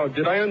just follow?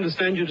 Did I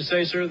understand you to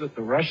say, sir, that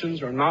the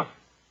Russians are not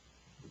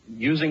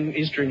using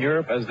Eastern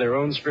Europe as their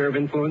own sphere of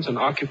influence and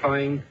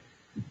occupying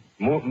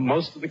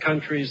most of the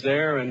countries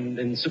there and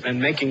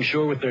making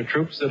sure with their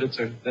troops that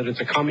it's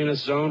a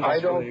communist zone? I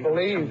don't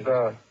believe,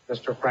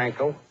 Mr.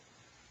 Frankel,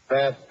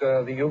 that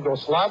the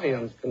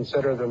Yugoslavians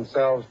consider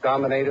themselves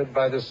dominated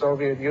by the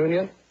Soviet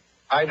Union.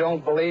 I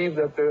don't believe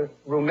that the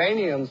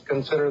Romanians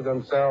consider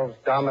themselves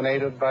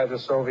dominated by the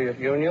Soviet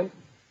Union.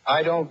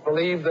 I don't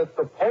believe that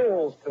the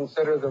Poles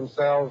consider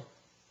themselves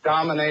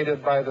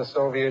dominated by the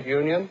Soviet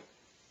Union.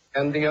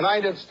 And the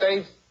United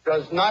States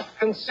does not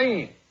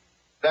concede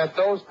that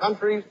those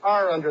countries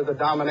are under the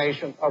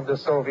domination of the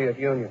Soviet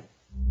Union.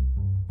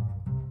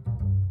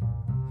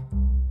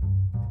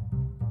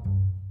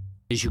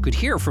 As you could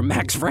hear from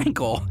Max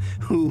Frankel,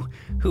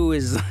 who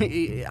is,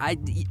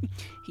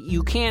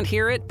 you can't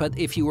hear it, but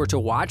if you were to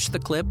watch the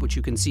clip, which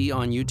you can see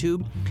on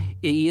YouTube,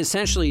 he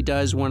essentially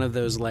does one of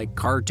those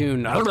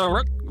cartoon,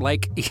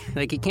 like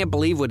he can't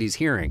believe what he's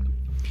hearing.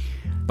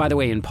 By the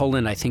way, in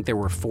Poland, I think there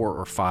were 4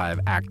 or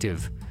 5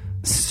 active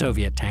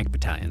Soviet tank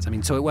battalions.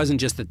 So it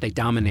wasn't just that they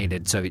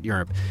dominated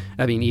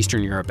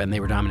Eastern Europe, and they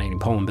were dominating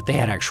Poland, but they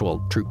had actual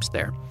troops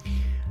there.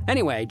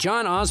 Anyway,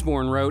 John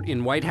Osborne wrote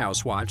in White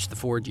House Watch, the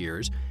Ford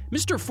years,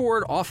 Mr.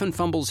 Ford often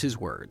fumbles his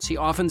words. He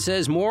often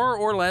says more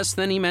or less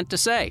than he meant to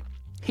say.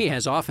 He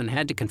has often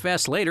had to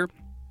confess later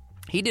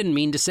he didn't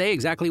mean to say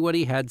exactly what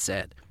he had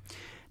said.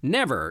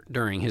 Never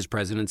during his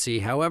presidency,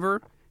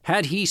 however,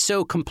 had he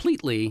so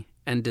completely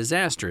and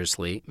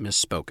disastrously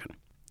misspoken.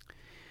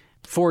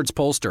 Ford's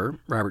pollster,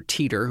 Robert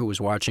Teeter, who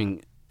was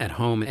watching at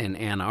home in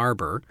Ann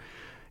Arbor,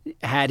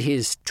 had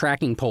his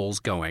tracking polls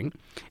going,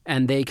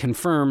 and they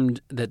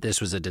confirmed that this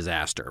was a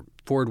disaster.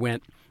 Ford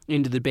went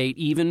into the debate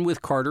even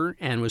with Carter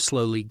and was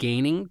slowly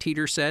gaining,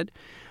 Teeter said.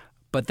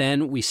 But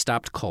then we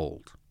stopped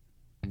cold.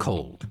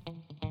 Cold.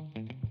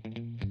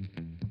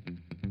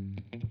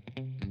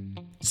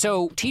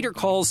 So Teeter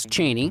calls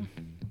Cheney,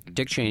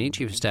 Dick Cheney,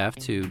 chief of staff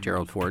to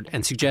Gerald Ford,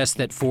 and suggests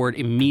that Ford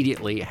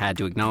immediately had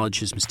to acknowledge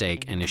his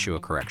mistake and issue a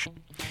correction.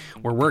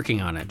 We're working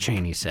on it,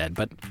 Cheney said,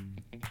 but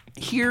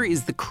here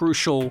is the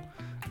crucial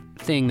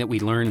thing that we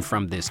learned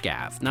from this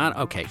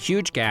gaffe.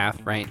 Huge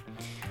gaffe, right?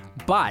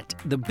 But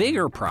the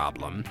bigger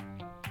problem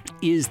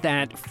is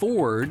that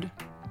Ford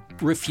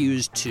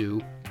refused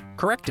to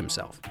correct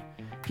himself.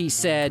 He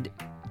said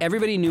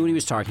everybody knew what he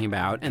was talking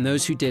about, and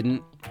those who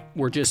didn't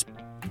were just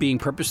being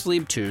purposely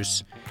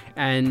obtuse,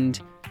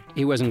 and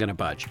he wasn't going to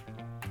budge.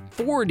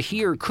 Ford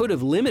here could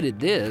have limited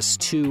this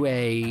to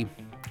a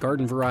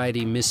garden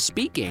variety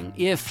misspeaking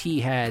if he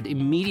had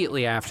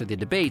immediately after the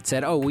debate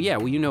said,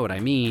 you know what I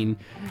mean.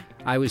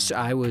 I was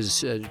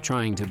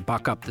trying to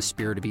buck up the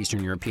spirit of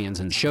Eastern Europeans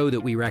and show that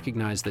we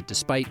recognize that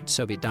despite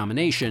Soviet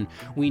domination,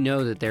 we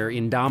know that their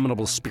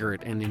indomitable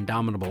spirit and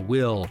indomitable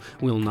will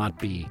not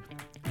be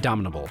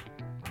dominable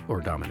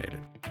or dominated.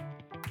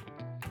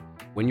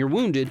 When you're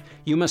wounded,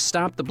 you must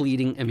stop the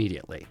bleeding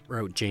immediately,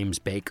 wrote James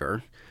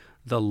Baker,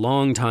 the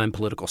longtime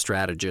political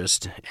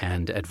strategist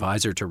and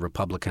advisor to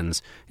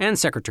Republicans and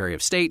Secretary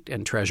of State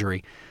and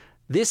Treasury.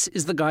 This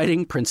is the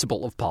guiding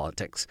principle of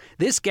politics.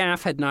 This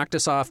gaffe had knocked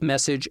us off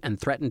message and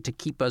threatened to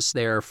keep us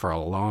there for a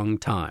long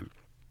time.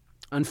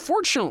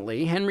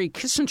 Unfortunately, Henry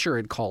Kissinger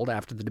had called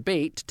after the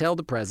debate to tell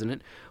the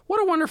president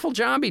what a wonderful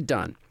job he'd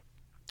done,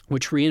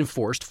 which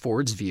reinforced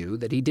Ford's view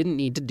that he didn't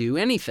need to do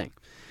anything.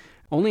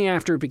 Only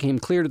after it became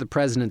clear to the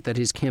president that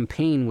his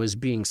campaign was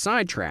being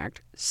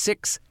sidetracked,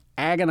 6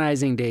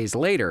 agonizing days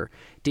later,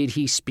 did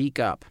he speak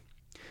up.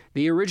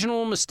 "The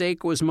original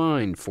mistake was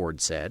mine,"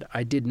 Ford said.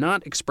 "I did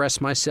not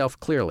express myself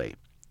clearly.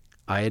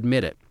 I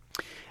admit it."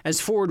 As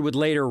Ford would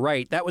later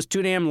write, that was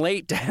too damn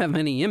late to have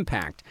any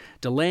impact.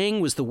 Delaying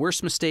was the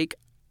worst mistake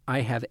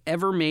I have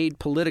ever made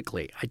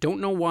politically. I don't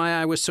know why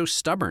I was so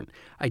stubborn.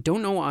 I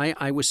don't know why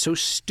I was so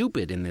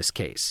stupid in this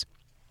case.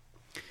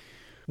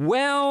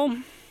 Well,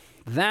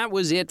 that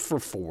was it for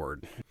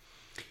Ford.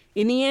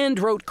 In the end,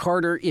 wrote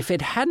Carter, if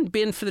it hadn't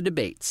been for the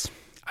debates,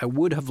 I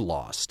would have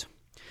lost.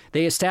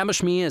 They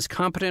established me as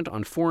competent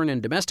on foreign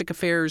and domestic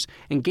affairs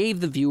and gave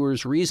the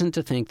viewers reason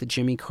to think that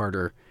Jimmy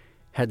Carter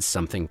had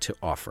something to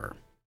offer.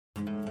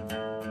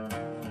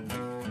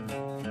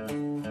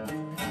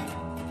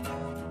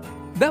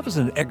 That was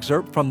an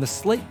excerpt from the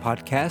Slate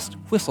podcast,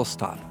 Whistle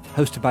Stop,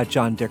 hosted by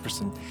John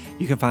Dickerson.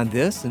 You can find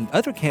this and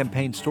other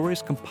campaign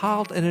stories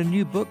compiled in a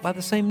new book by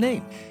the same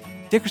name.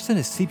 Dickerson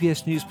is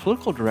CBS News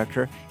political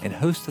director and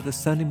host of the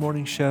Sunday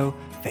morning show,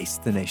 Face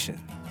the Nation.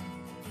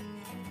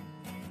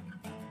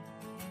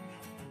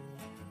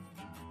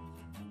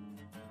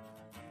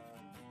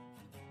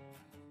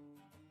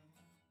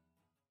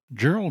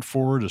 Gerald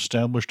Ford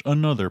established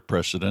another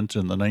precedent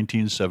in the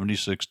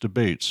 1976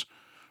 debates: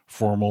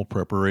 formal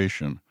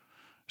preparation.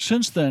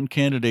 Since then,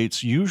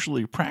 candidates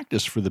usually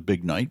practice for the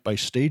big night by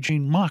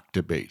staging mock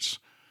debates.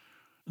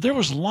 There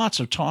was lots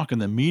of talk in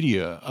the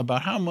media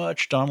about how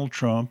much Donald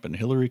Trump and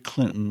Hillary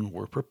Clinton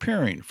were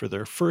preparing for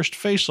their first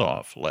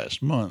face-off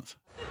last month.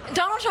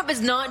 Donald Trump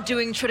is not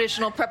doing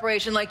traditional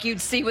preparation like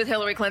you'd see with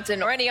Hillary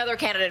Clinton or any other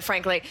candidate,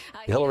 frankly.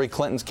 Hillary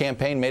Clinton's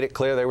campaign made it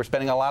clear they were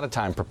spending a lot of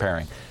time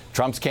preparing.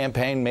 Trump's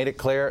campaign made it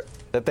clear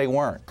that they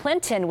weren't.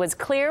 Clinton was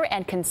clear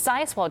and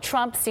concise while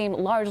Trump seemed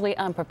largely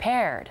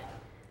unprepared.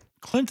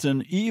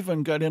 Clinton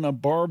even got in a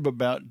barb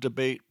about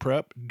debate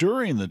prep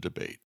during the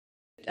debate.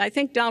 I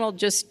think Donald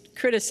just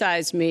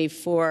criticized me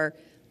for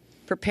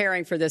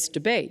preparing for this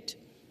debate.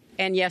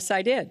 And yes,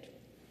 I did.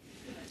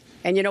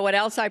 And you know what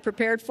else I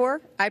prepared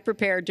for? I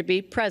prepared to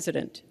be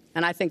president.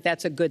 And I think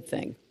that's a good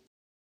thing.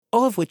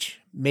 All of which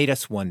made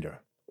us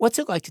wonder, what's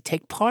it like to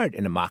take part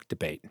in a mock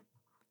debate?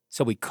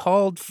 So we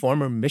called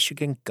former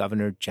Michigan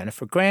Governor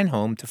Jennifer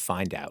Granholm to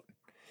find out.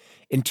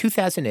 In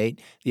 2008,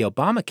 the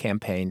Obama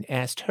campaign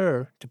asked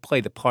her to play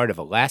the part of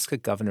Alaska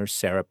Governor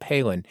Sarah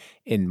Palin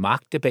in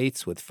mock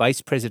debates with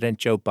Vice President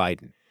Joe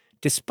Biden.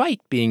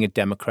 Despite being a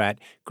Democrat,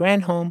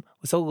 Granholm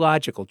was a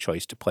logical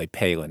choice to play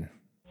Palin.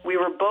 We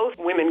were both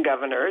women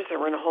governors. There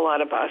weren't a whole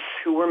lot of us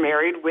who were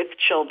married with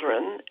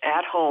children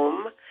at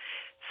home.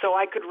 So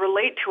I could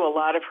relate to a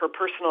lot of her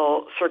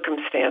personal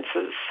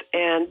circumstances.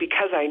 And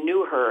because I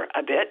knew her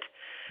a bit,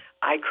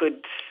 I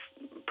could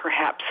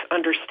perhaps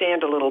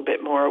understand a little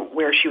bit more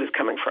where she was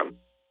coming from.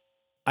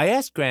 I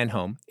asked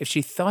Granholm if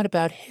she thought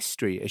about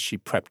history as she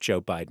prepped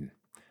Joe Biden.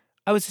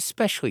 I was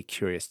especially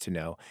curious to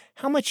know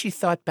how much she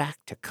thought back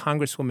to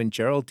Congresswoman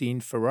Geraldine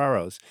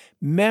Ferraro's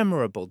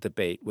memorable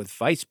debate with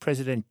Vice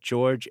President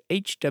George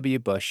H.W.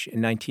 Bush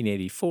in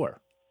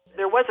 1984.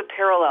 There was a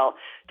parallel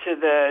to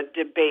the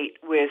debate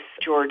with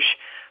George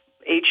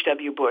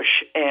H.W.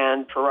 Bush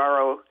and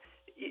Ferraro.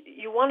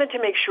 You wanted to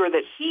make sure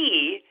that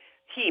he,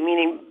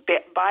 meaning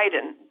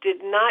Biden,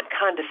 did not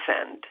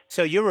condescend.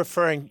 So you're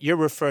referring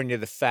to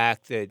the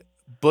fact that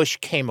Bush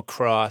came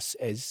across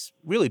as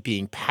really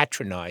being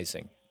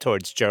patronizing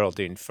towards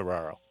Geraldine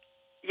Ferraro.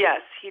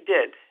 Yes, he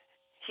did.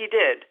 He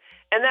did.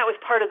 And that was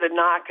part of the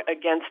knock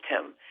against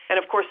him. And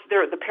of course,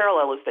 the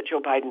parallel is that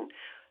Joe Biden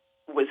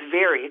was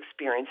very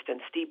experienced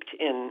and steeped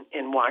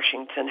in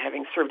Washington,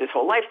 having served his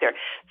whole life there.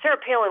 Sarah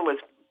Palin was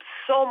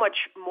so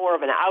much more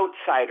of an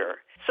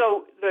outsider.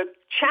 So the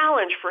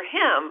challenge for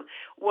him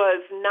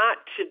was not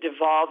to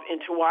devolve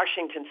into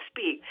Washington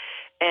speak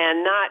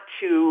and not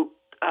to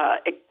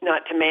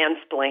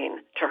mansplain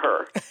to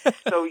her.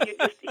 So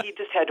he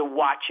just had to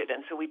watch it.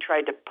 And so we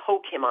tried to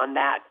poke him on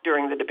that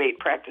during the debate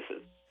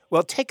practices.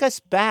 Well, take us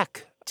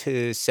back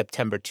to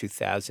September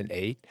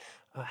 2008.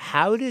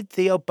 How did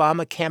the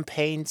Obama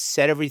campaign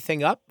set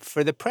everything up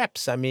for the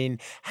preps? I mean,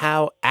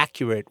 how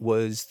accurate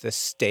was the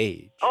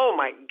stage? Oh,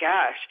 my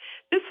gosh.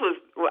 This was,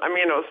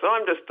 so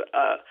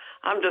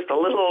I'm just a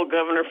little old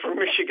governor from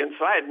Michigan,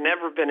 so I had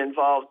never been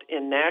involved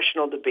in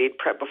national debate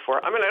prep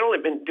before. I mean, I'd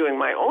only been doing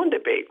my own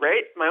debate,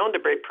 right? My own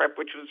debate prep,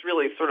 which was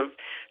really sort of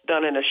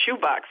done in a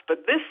shoebox.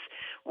 But this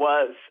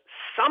was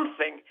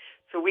something.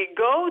 So we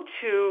go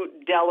to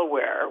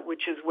Delaware,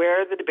 which is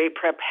where the debate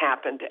prep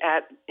happened,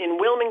 in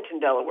Wilmington,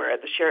 Delaware,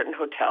 at the Sheraton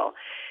Hotel.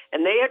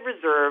 And they had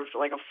reserved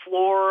like a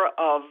floor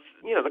of,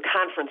 the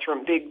conference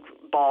room, big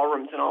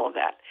ballrooms and all of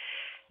that.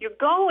 You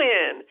go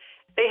in.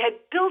 They had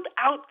built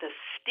out the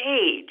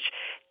stage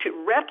to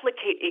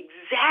replicate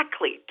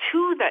exactly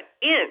to the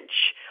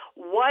inch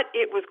what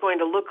it was going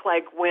to look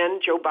like when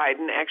Joe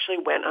Biden actually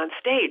went on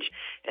stage.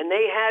 And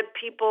they had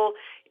people,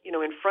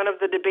 in front of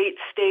the debate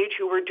stage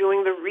who were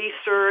doing the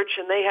research,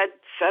 and they had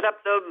set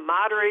up the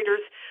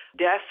moderator's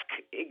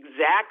desk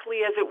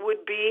exactly as it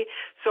would be.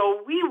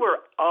 So we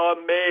were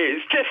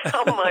amazed at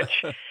how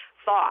much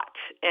thought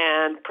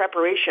and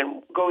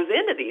preparation goes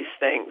into these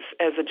things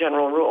as a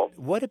general rule.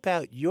 What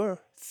about your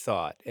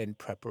thought and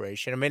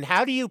preparation? I mean,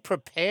 how do you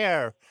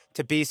prepare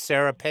to be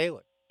Sarah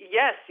Palin?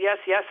 Yes.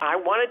 I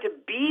wanted to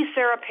be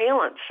Sarah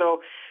Palin.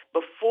 So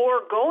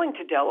before going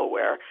to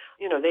Delaware,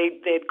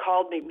 they'd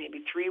called me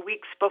maybe 3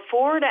 weeks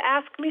before to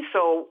ask me.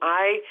 So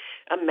I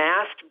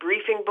amassed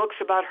briefing books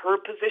about her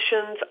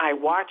positions. I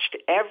watched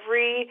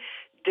every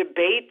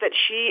debate that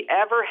she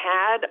ever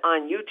had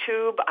on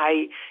YouTube.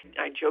 I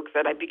joke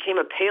that I became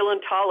a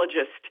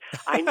paleontologist.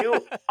 I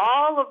knew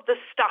all of the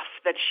stuff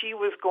that she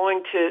was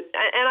going to,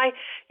 and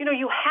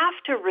you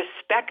have to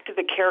respect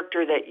the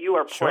character that you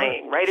are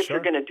playing, right? If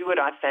you're going to do it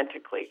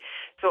authentically.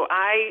 So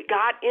I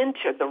got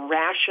into the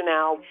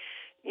rationale,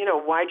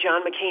 why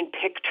John McCain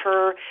picked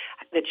her,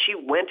 that she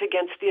went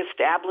against the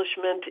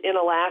establishment in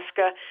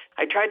Alaska.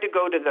 I tried to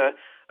go to the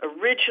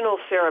original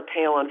Sarah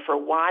Palin for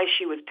why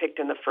she was picked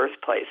in the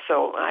first place.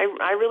 So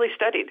I really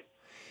studied.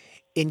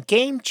 In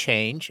Game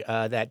Change,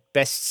 that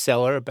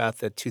bestseller about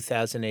the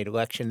 2008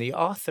 election, the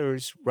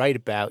authors write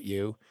about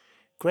you.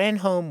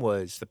 Granholm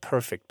was the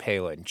perfect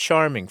Palin,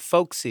 charming,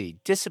 folksy,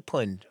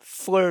 disciplined,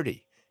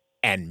 flirty,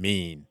 and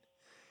mean.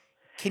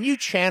 Can you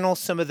channel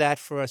some of that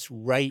for us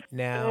right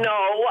now? No,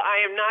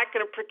 I am not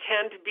going to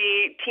pretend to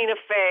be Tina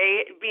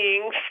Fey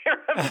being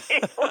Sarah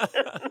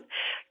Palin.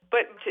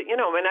 But,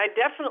 and I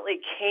definitely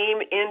came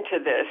into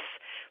this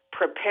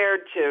prepared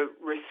to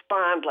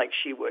respond like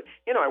she would.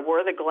 I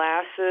wore the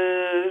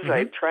glasses.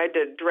 I tried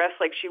to dress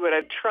like she would.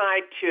 I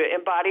tried to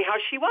embody how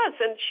she was,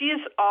 and she is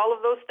all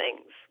of those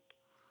things.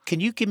 Can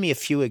you give me a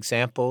few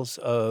examples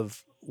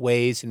of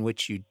ways in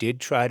which you did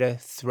try to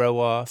throw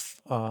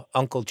off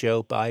Uncle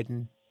Joe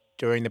Biden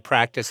during the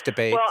practice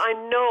debate? Well, I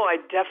know I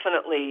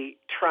definitely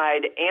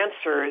tried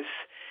answers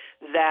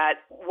that,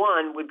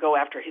 one, would go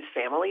after his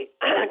family,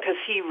 because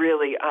he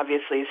really,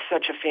 obviously, is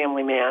such a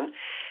family man,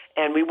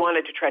 and we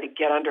wanted to try to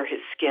get under his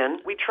skin.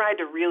 We tried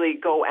to really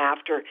go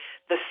after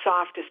the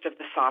softest of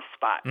the soft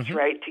spots,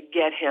 right, to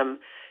get him,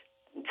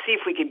 see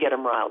if we could get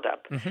him riled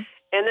up.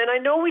 And then I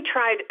know we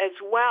tried as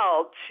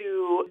well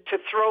to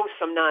throw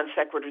some non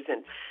sequiturs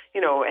in,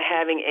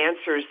 having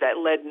answers that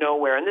led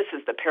nowhere. And this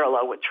is the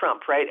parallel with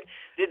Trump, right? It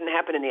didn't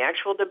happen in the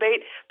actual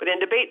debate, but in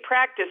debate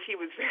practice, he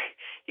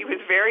was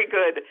very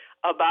good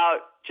about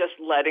just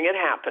letting it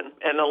happen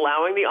and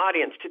allowing the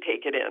audience to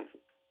take it in.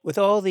 With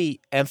all the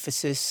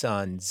emphasis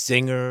on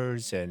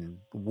zingers and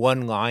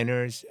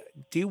one-liners,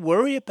 do you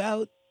worry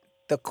about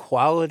the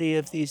quality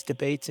of these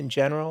debates in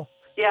general?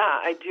 Yeah,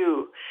 I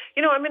do.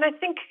 I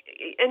think,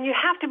 and you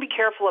have to be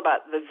careful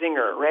about the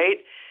zinger, right?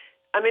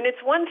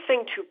 It's one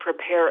thing to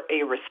prepare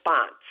a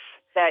response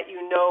that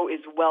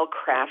is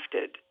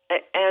well-crafted,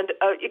 and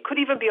it could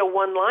even be a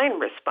one-line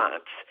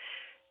response.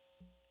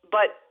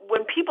 But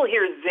when people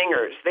hear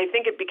zingers, they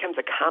think it becomes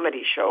a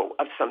comedy show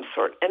of some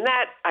sort, and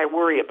that I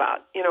worry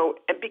about,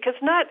 because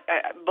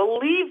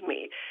believe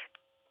me,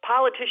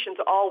 politicians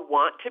all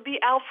want to be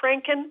Al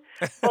Franken,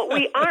 but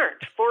we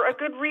aren't. For a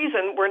good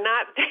reason, we're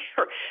not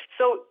there.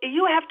 So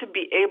you have to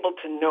be able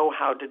to know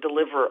how to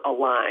deliver a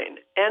line.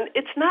 And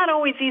it's not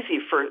always easy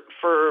for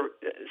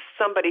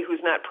somebody who's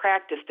not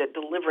practiced at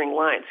delivering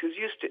lines, who's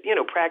used to,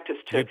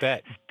 practiced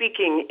to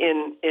speaking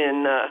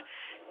in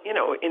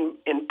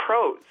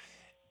prose.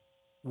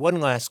 One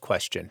last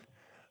question.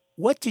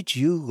 What did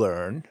you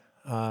learn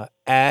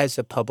as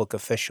a public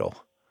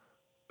official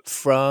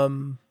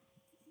from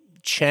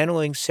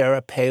channeling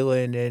Sarah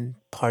Palin and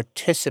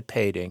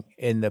participating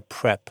in the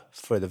prep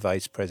for the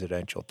vice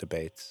presidential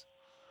debates?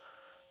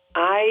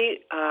 I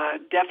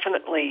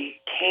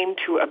definitely came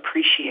to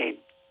appreciate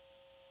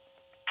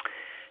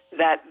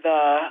that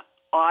the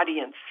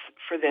audience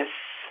for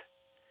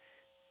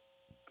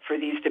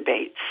these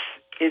debates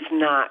is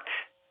not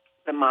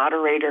the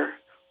moderator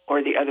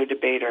or the other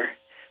debater,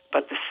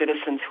 but the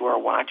citizens who are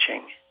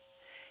watching,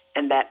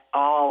 and that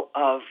all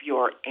of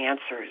your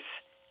answers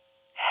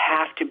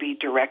have to be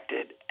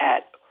directed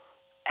at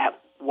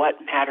what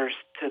matters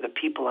to the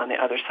people on the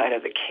other side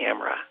of the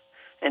camera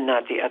and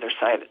not the other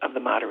side of the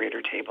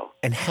moderator table.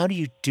 And how do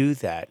you do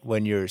that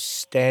when you're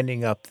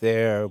standing up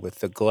there with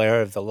the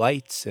glare of the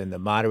lights and the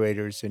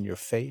moderators in your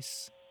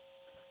face?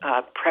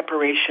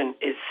 Preparation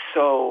is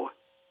so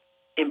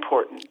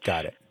important.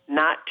 Got it.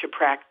 Not to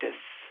practice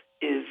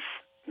is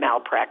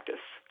malpractice.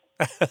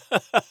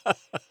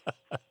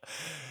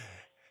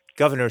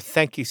 Governor,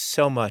 thank you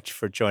so much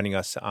for joining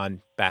us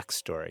on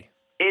Backstory.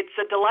 It's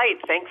a delight.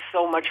 Thanks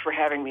so much for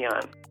having me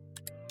on.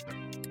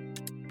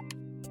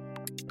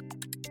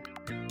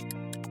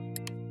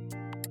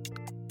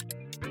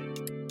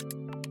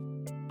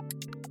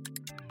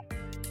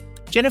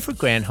 Jennifer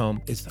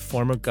Granholm is the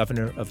former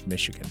governor of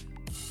Michigan.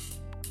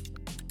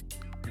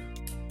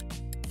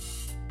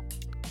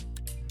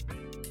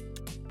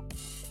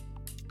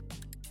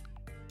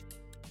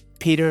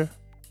 Peter,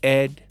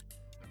 Ed,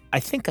 I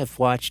think I've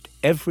watched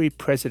every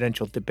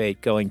presidential debate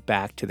going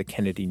back to the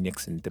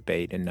Kennedy-Nixon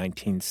debate in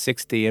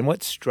 1960, and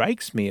what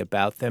strikes me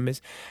about them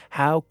is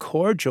how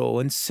cordial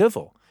and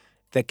civil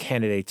the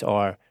candidates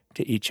are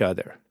to each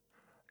other.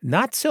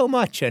 Not so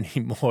much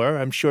anymore.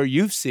 I'm sure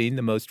you've seen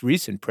the most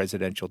recent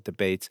presidential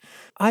debates.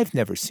 I've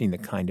never seen the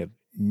kind of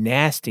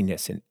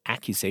nastiness and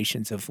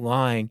accusations of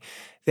lying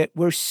that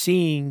we're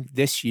seeing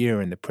this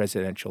year in the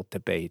presidential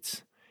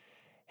debates.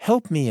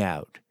 Help me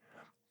out.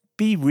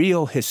 Be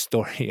real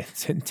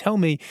historians and tell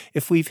me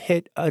if we've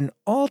hit an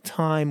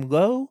all-time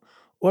low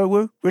or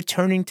we're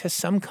returning to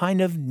some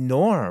kind of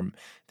norm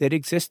that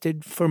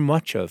existed for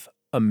much of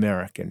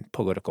American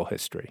political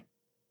history.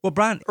 Well,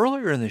 Brian,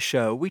 earlier in the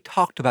show, we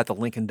talked about the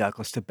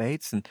Lincoln-Douglas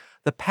debates and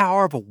the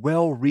power of a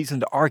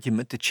well-reasoned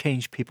argument to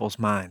change people's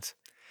minds.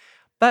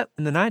 But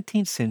in the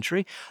 19th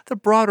century, the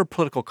broader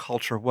political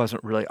culture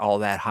wasn't really all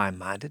that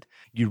high-minded.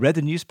 You read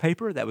the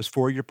newspaper that was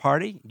for your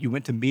party. You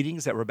went to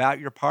meetings that were about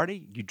your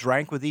party. You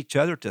drank with each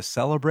other to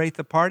celebrate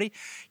the party.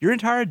 Your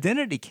entire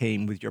identity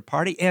came with your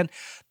party. And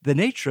the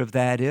nature of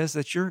that is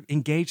that you're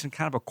engaged in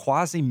kind of a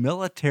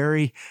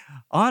quasi-military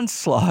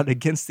onslaught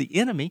against the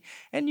enemy,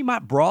 and you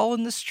might brawl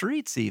in the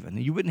streets even.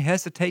 You wouldn't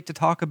hesitate to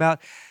talk about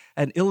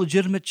an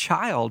illegitimate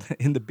child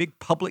in the big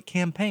public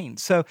campaign.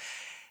 So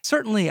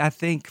certainly, I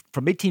think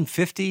from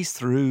 1850s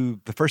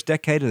through the first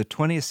decade of the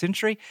 20th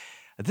century,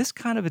 this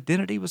kind of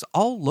identity was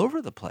all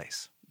over the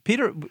place.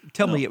 Peter,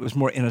 tell me it was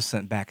more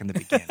innocent back in the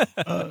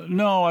beginning.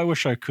 No, I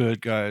wish I could,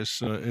 guys.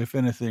 If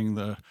anything,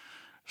 the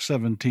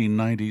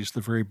 1790s,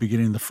 the very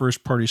beginning, the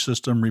first party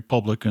system,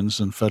 Republicans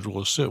and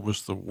Federalists, it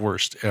was the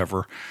worst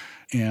ever.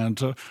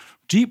 And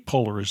deep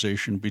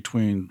polarization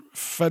between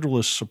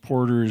Federalist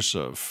supporters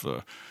of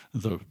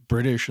the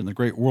British in the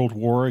Great World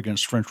War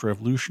against French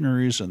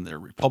revolutionaries and their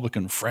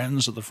Republican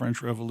friends of the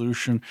French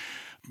Revolution.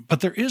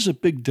 But there is a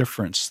big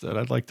difference that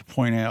I'd like to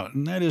point out,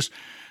 and that is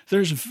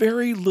there's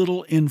very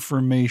little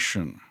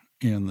information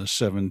in the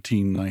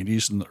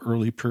 1790s in the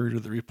early period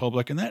of the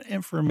Republic. And that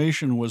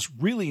information was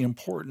really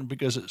important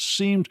because it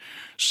seemed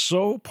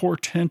so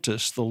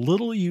portentous. The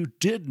little you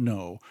did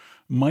know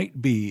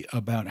might be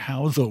about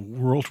how the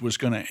world was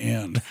going to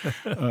end.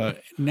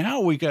 Now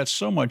we got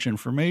so much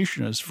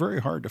information, it's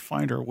very hard to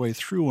find our way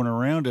through and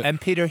around it.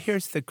 And Peter,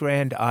 here's the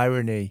grand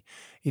irony.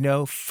 You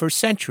know, for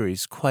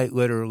centuries, quite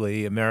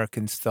literally,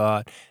 Americans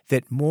thought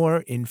that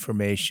more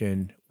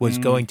information was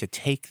going to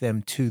take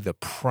them to the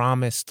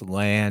promised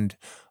land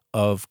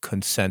of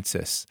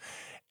consensus.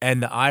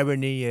 And the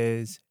irony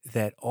is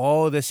that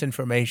all this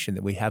information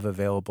that we have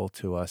available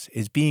to us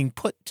is being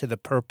put to the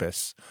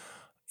purpose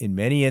in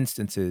many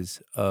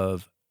instances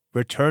of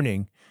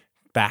returning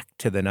back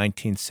to the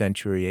 19th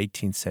century,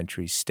 18th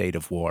century state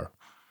of war.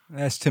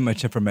 That's too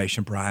much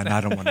information, Brian.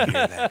 I don't want to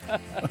hear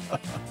that.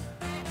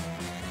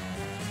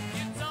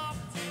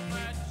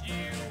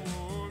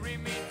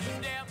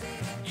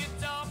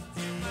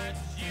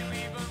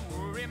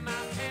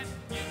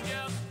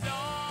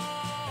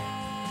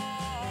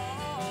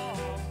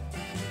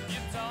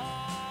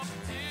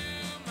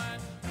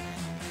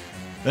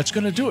 That's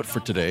going to do it for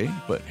today,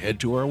 but head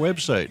to our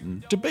website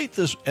and debate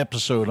this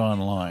episode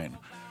online.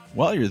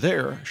 While you're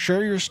there,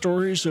 share your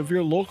stories of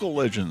your local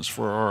legends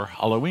for our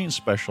Halloween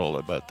special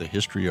about the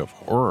history of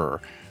horror.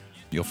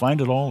 You'll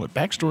find it all at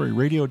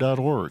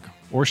backstoryradio.org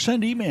or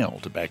send email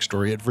to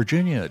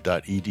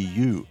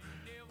backstory@virginia.edu.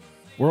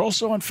 We're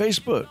also on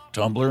Facebook,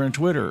 Tumblr, and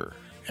Twitter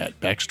at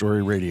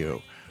Backstory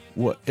Radio.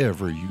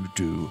 Whatever you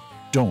do,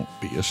 don't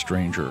be a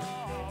stranger.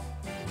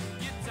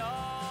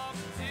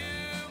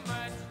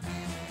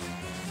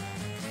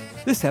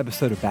 This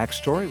episode of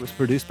Backstory was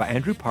produced by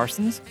Andrew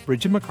Parsons,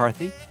 Bridget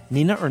McCarthy,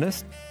 Nina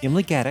Ernest,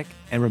 Emily Gaddick,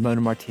 and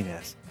Ramona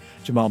Martinez.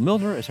 Jamal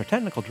Milner is our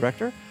technical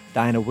director,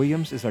 Diana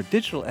Williams is our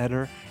digital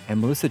editor, and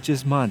Melissa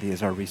Gismondi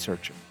is our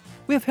researcher.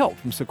 We have help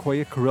from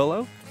Sequoia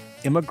Carrillo,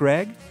 Emma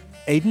Gregg,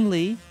 Aidan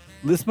Lee,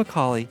 Liz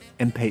McCauley,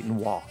 and Peyton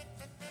Wall.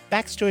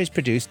 Backstory is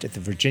produced at the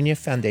Virginia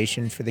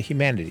Foundation for the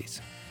Humanities.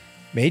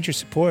 Major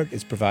support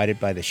is provided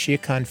by the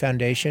Shia Khan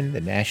Foundation, the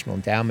National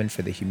Endowment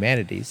for the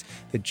Humanities,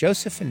 the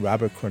Joseph and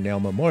Robert Cornell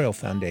Memorial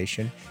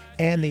Foundation,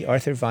 and the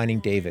Arthur Vining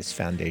Davis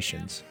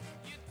Foundations.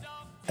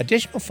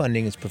 Additional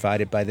funding is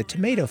provided by the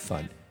Tomato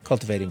Fund,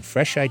 cultivating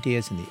fresh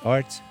ideas in the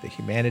arts, the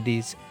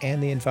humanities,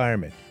 and the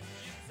environment,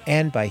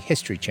 and by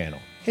History Channel,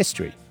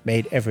 history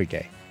made every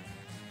day.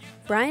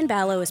 Brian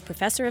Ballow is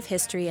Professor of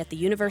History at the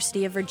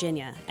University of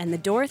Virginia and the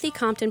Dorothy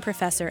Compton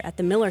Professor at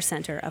the Miller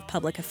Center of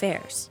Public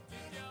Affairs.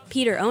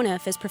 Peter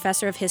Onuf is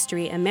Professor of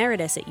History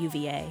Emeritus at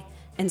UVA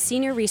and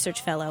Senior Research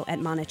Fellow at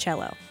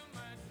Monticello.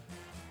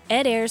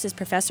 Ed Ayers is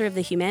Professor of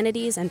the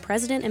Humanities and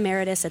President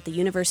Emeritus at the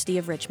University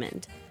of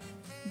Richmond.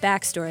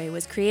 Backstory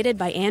was created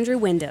by Andrew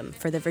Wyndham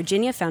for the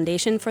Virginia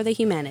Foundation for the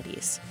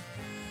Humanities.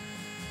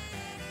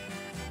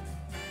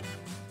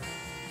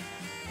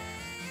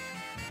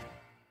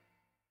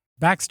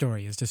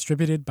 Backstory is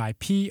distributed by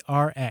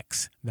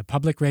PRX, the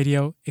Public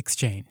Radio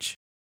Exchange.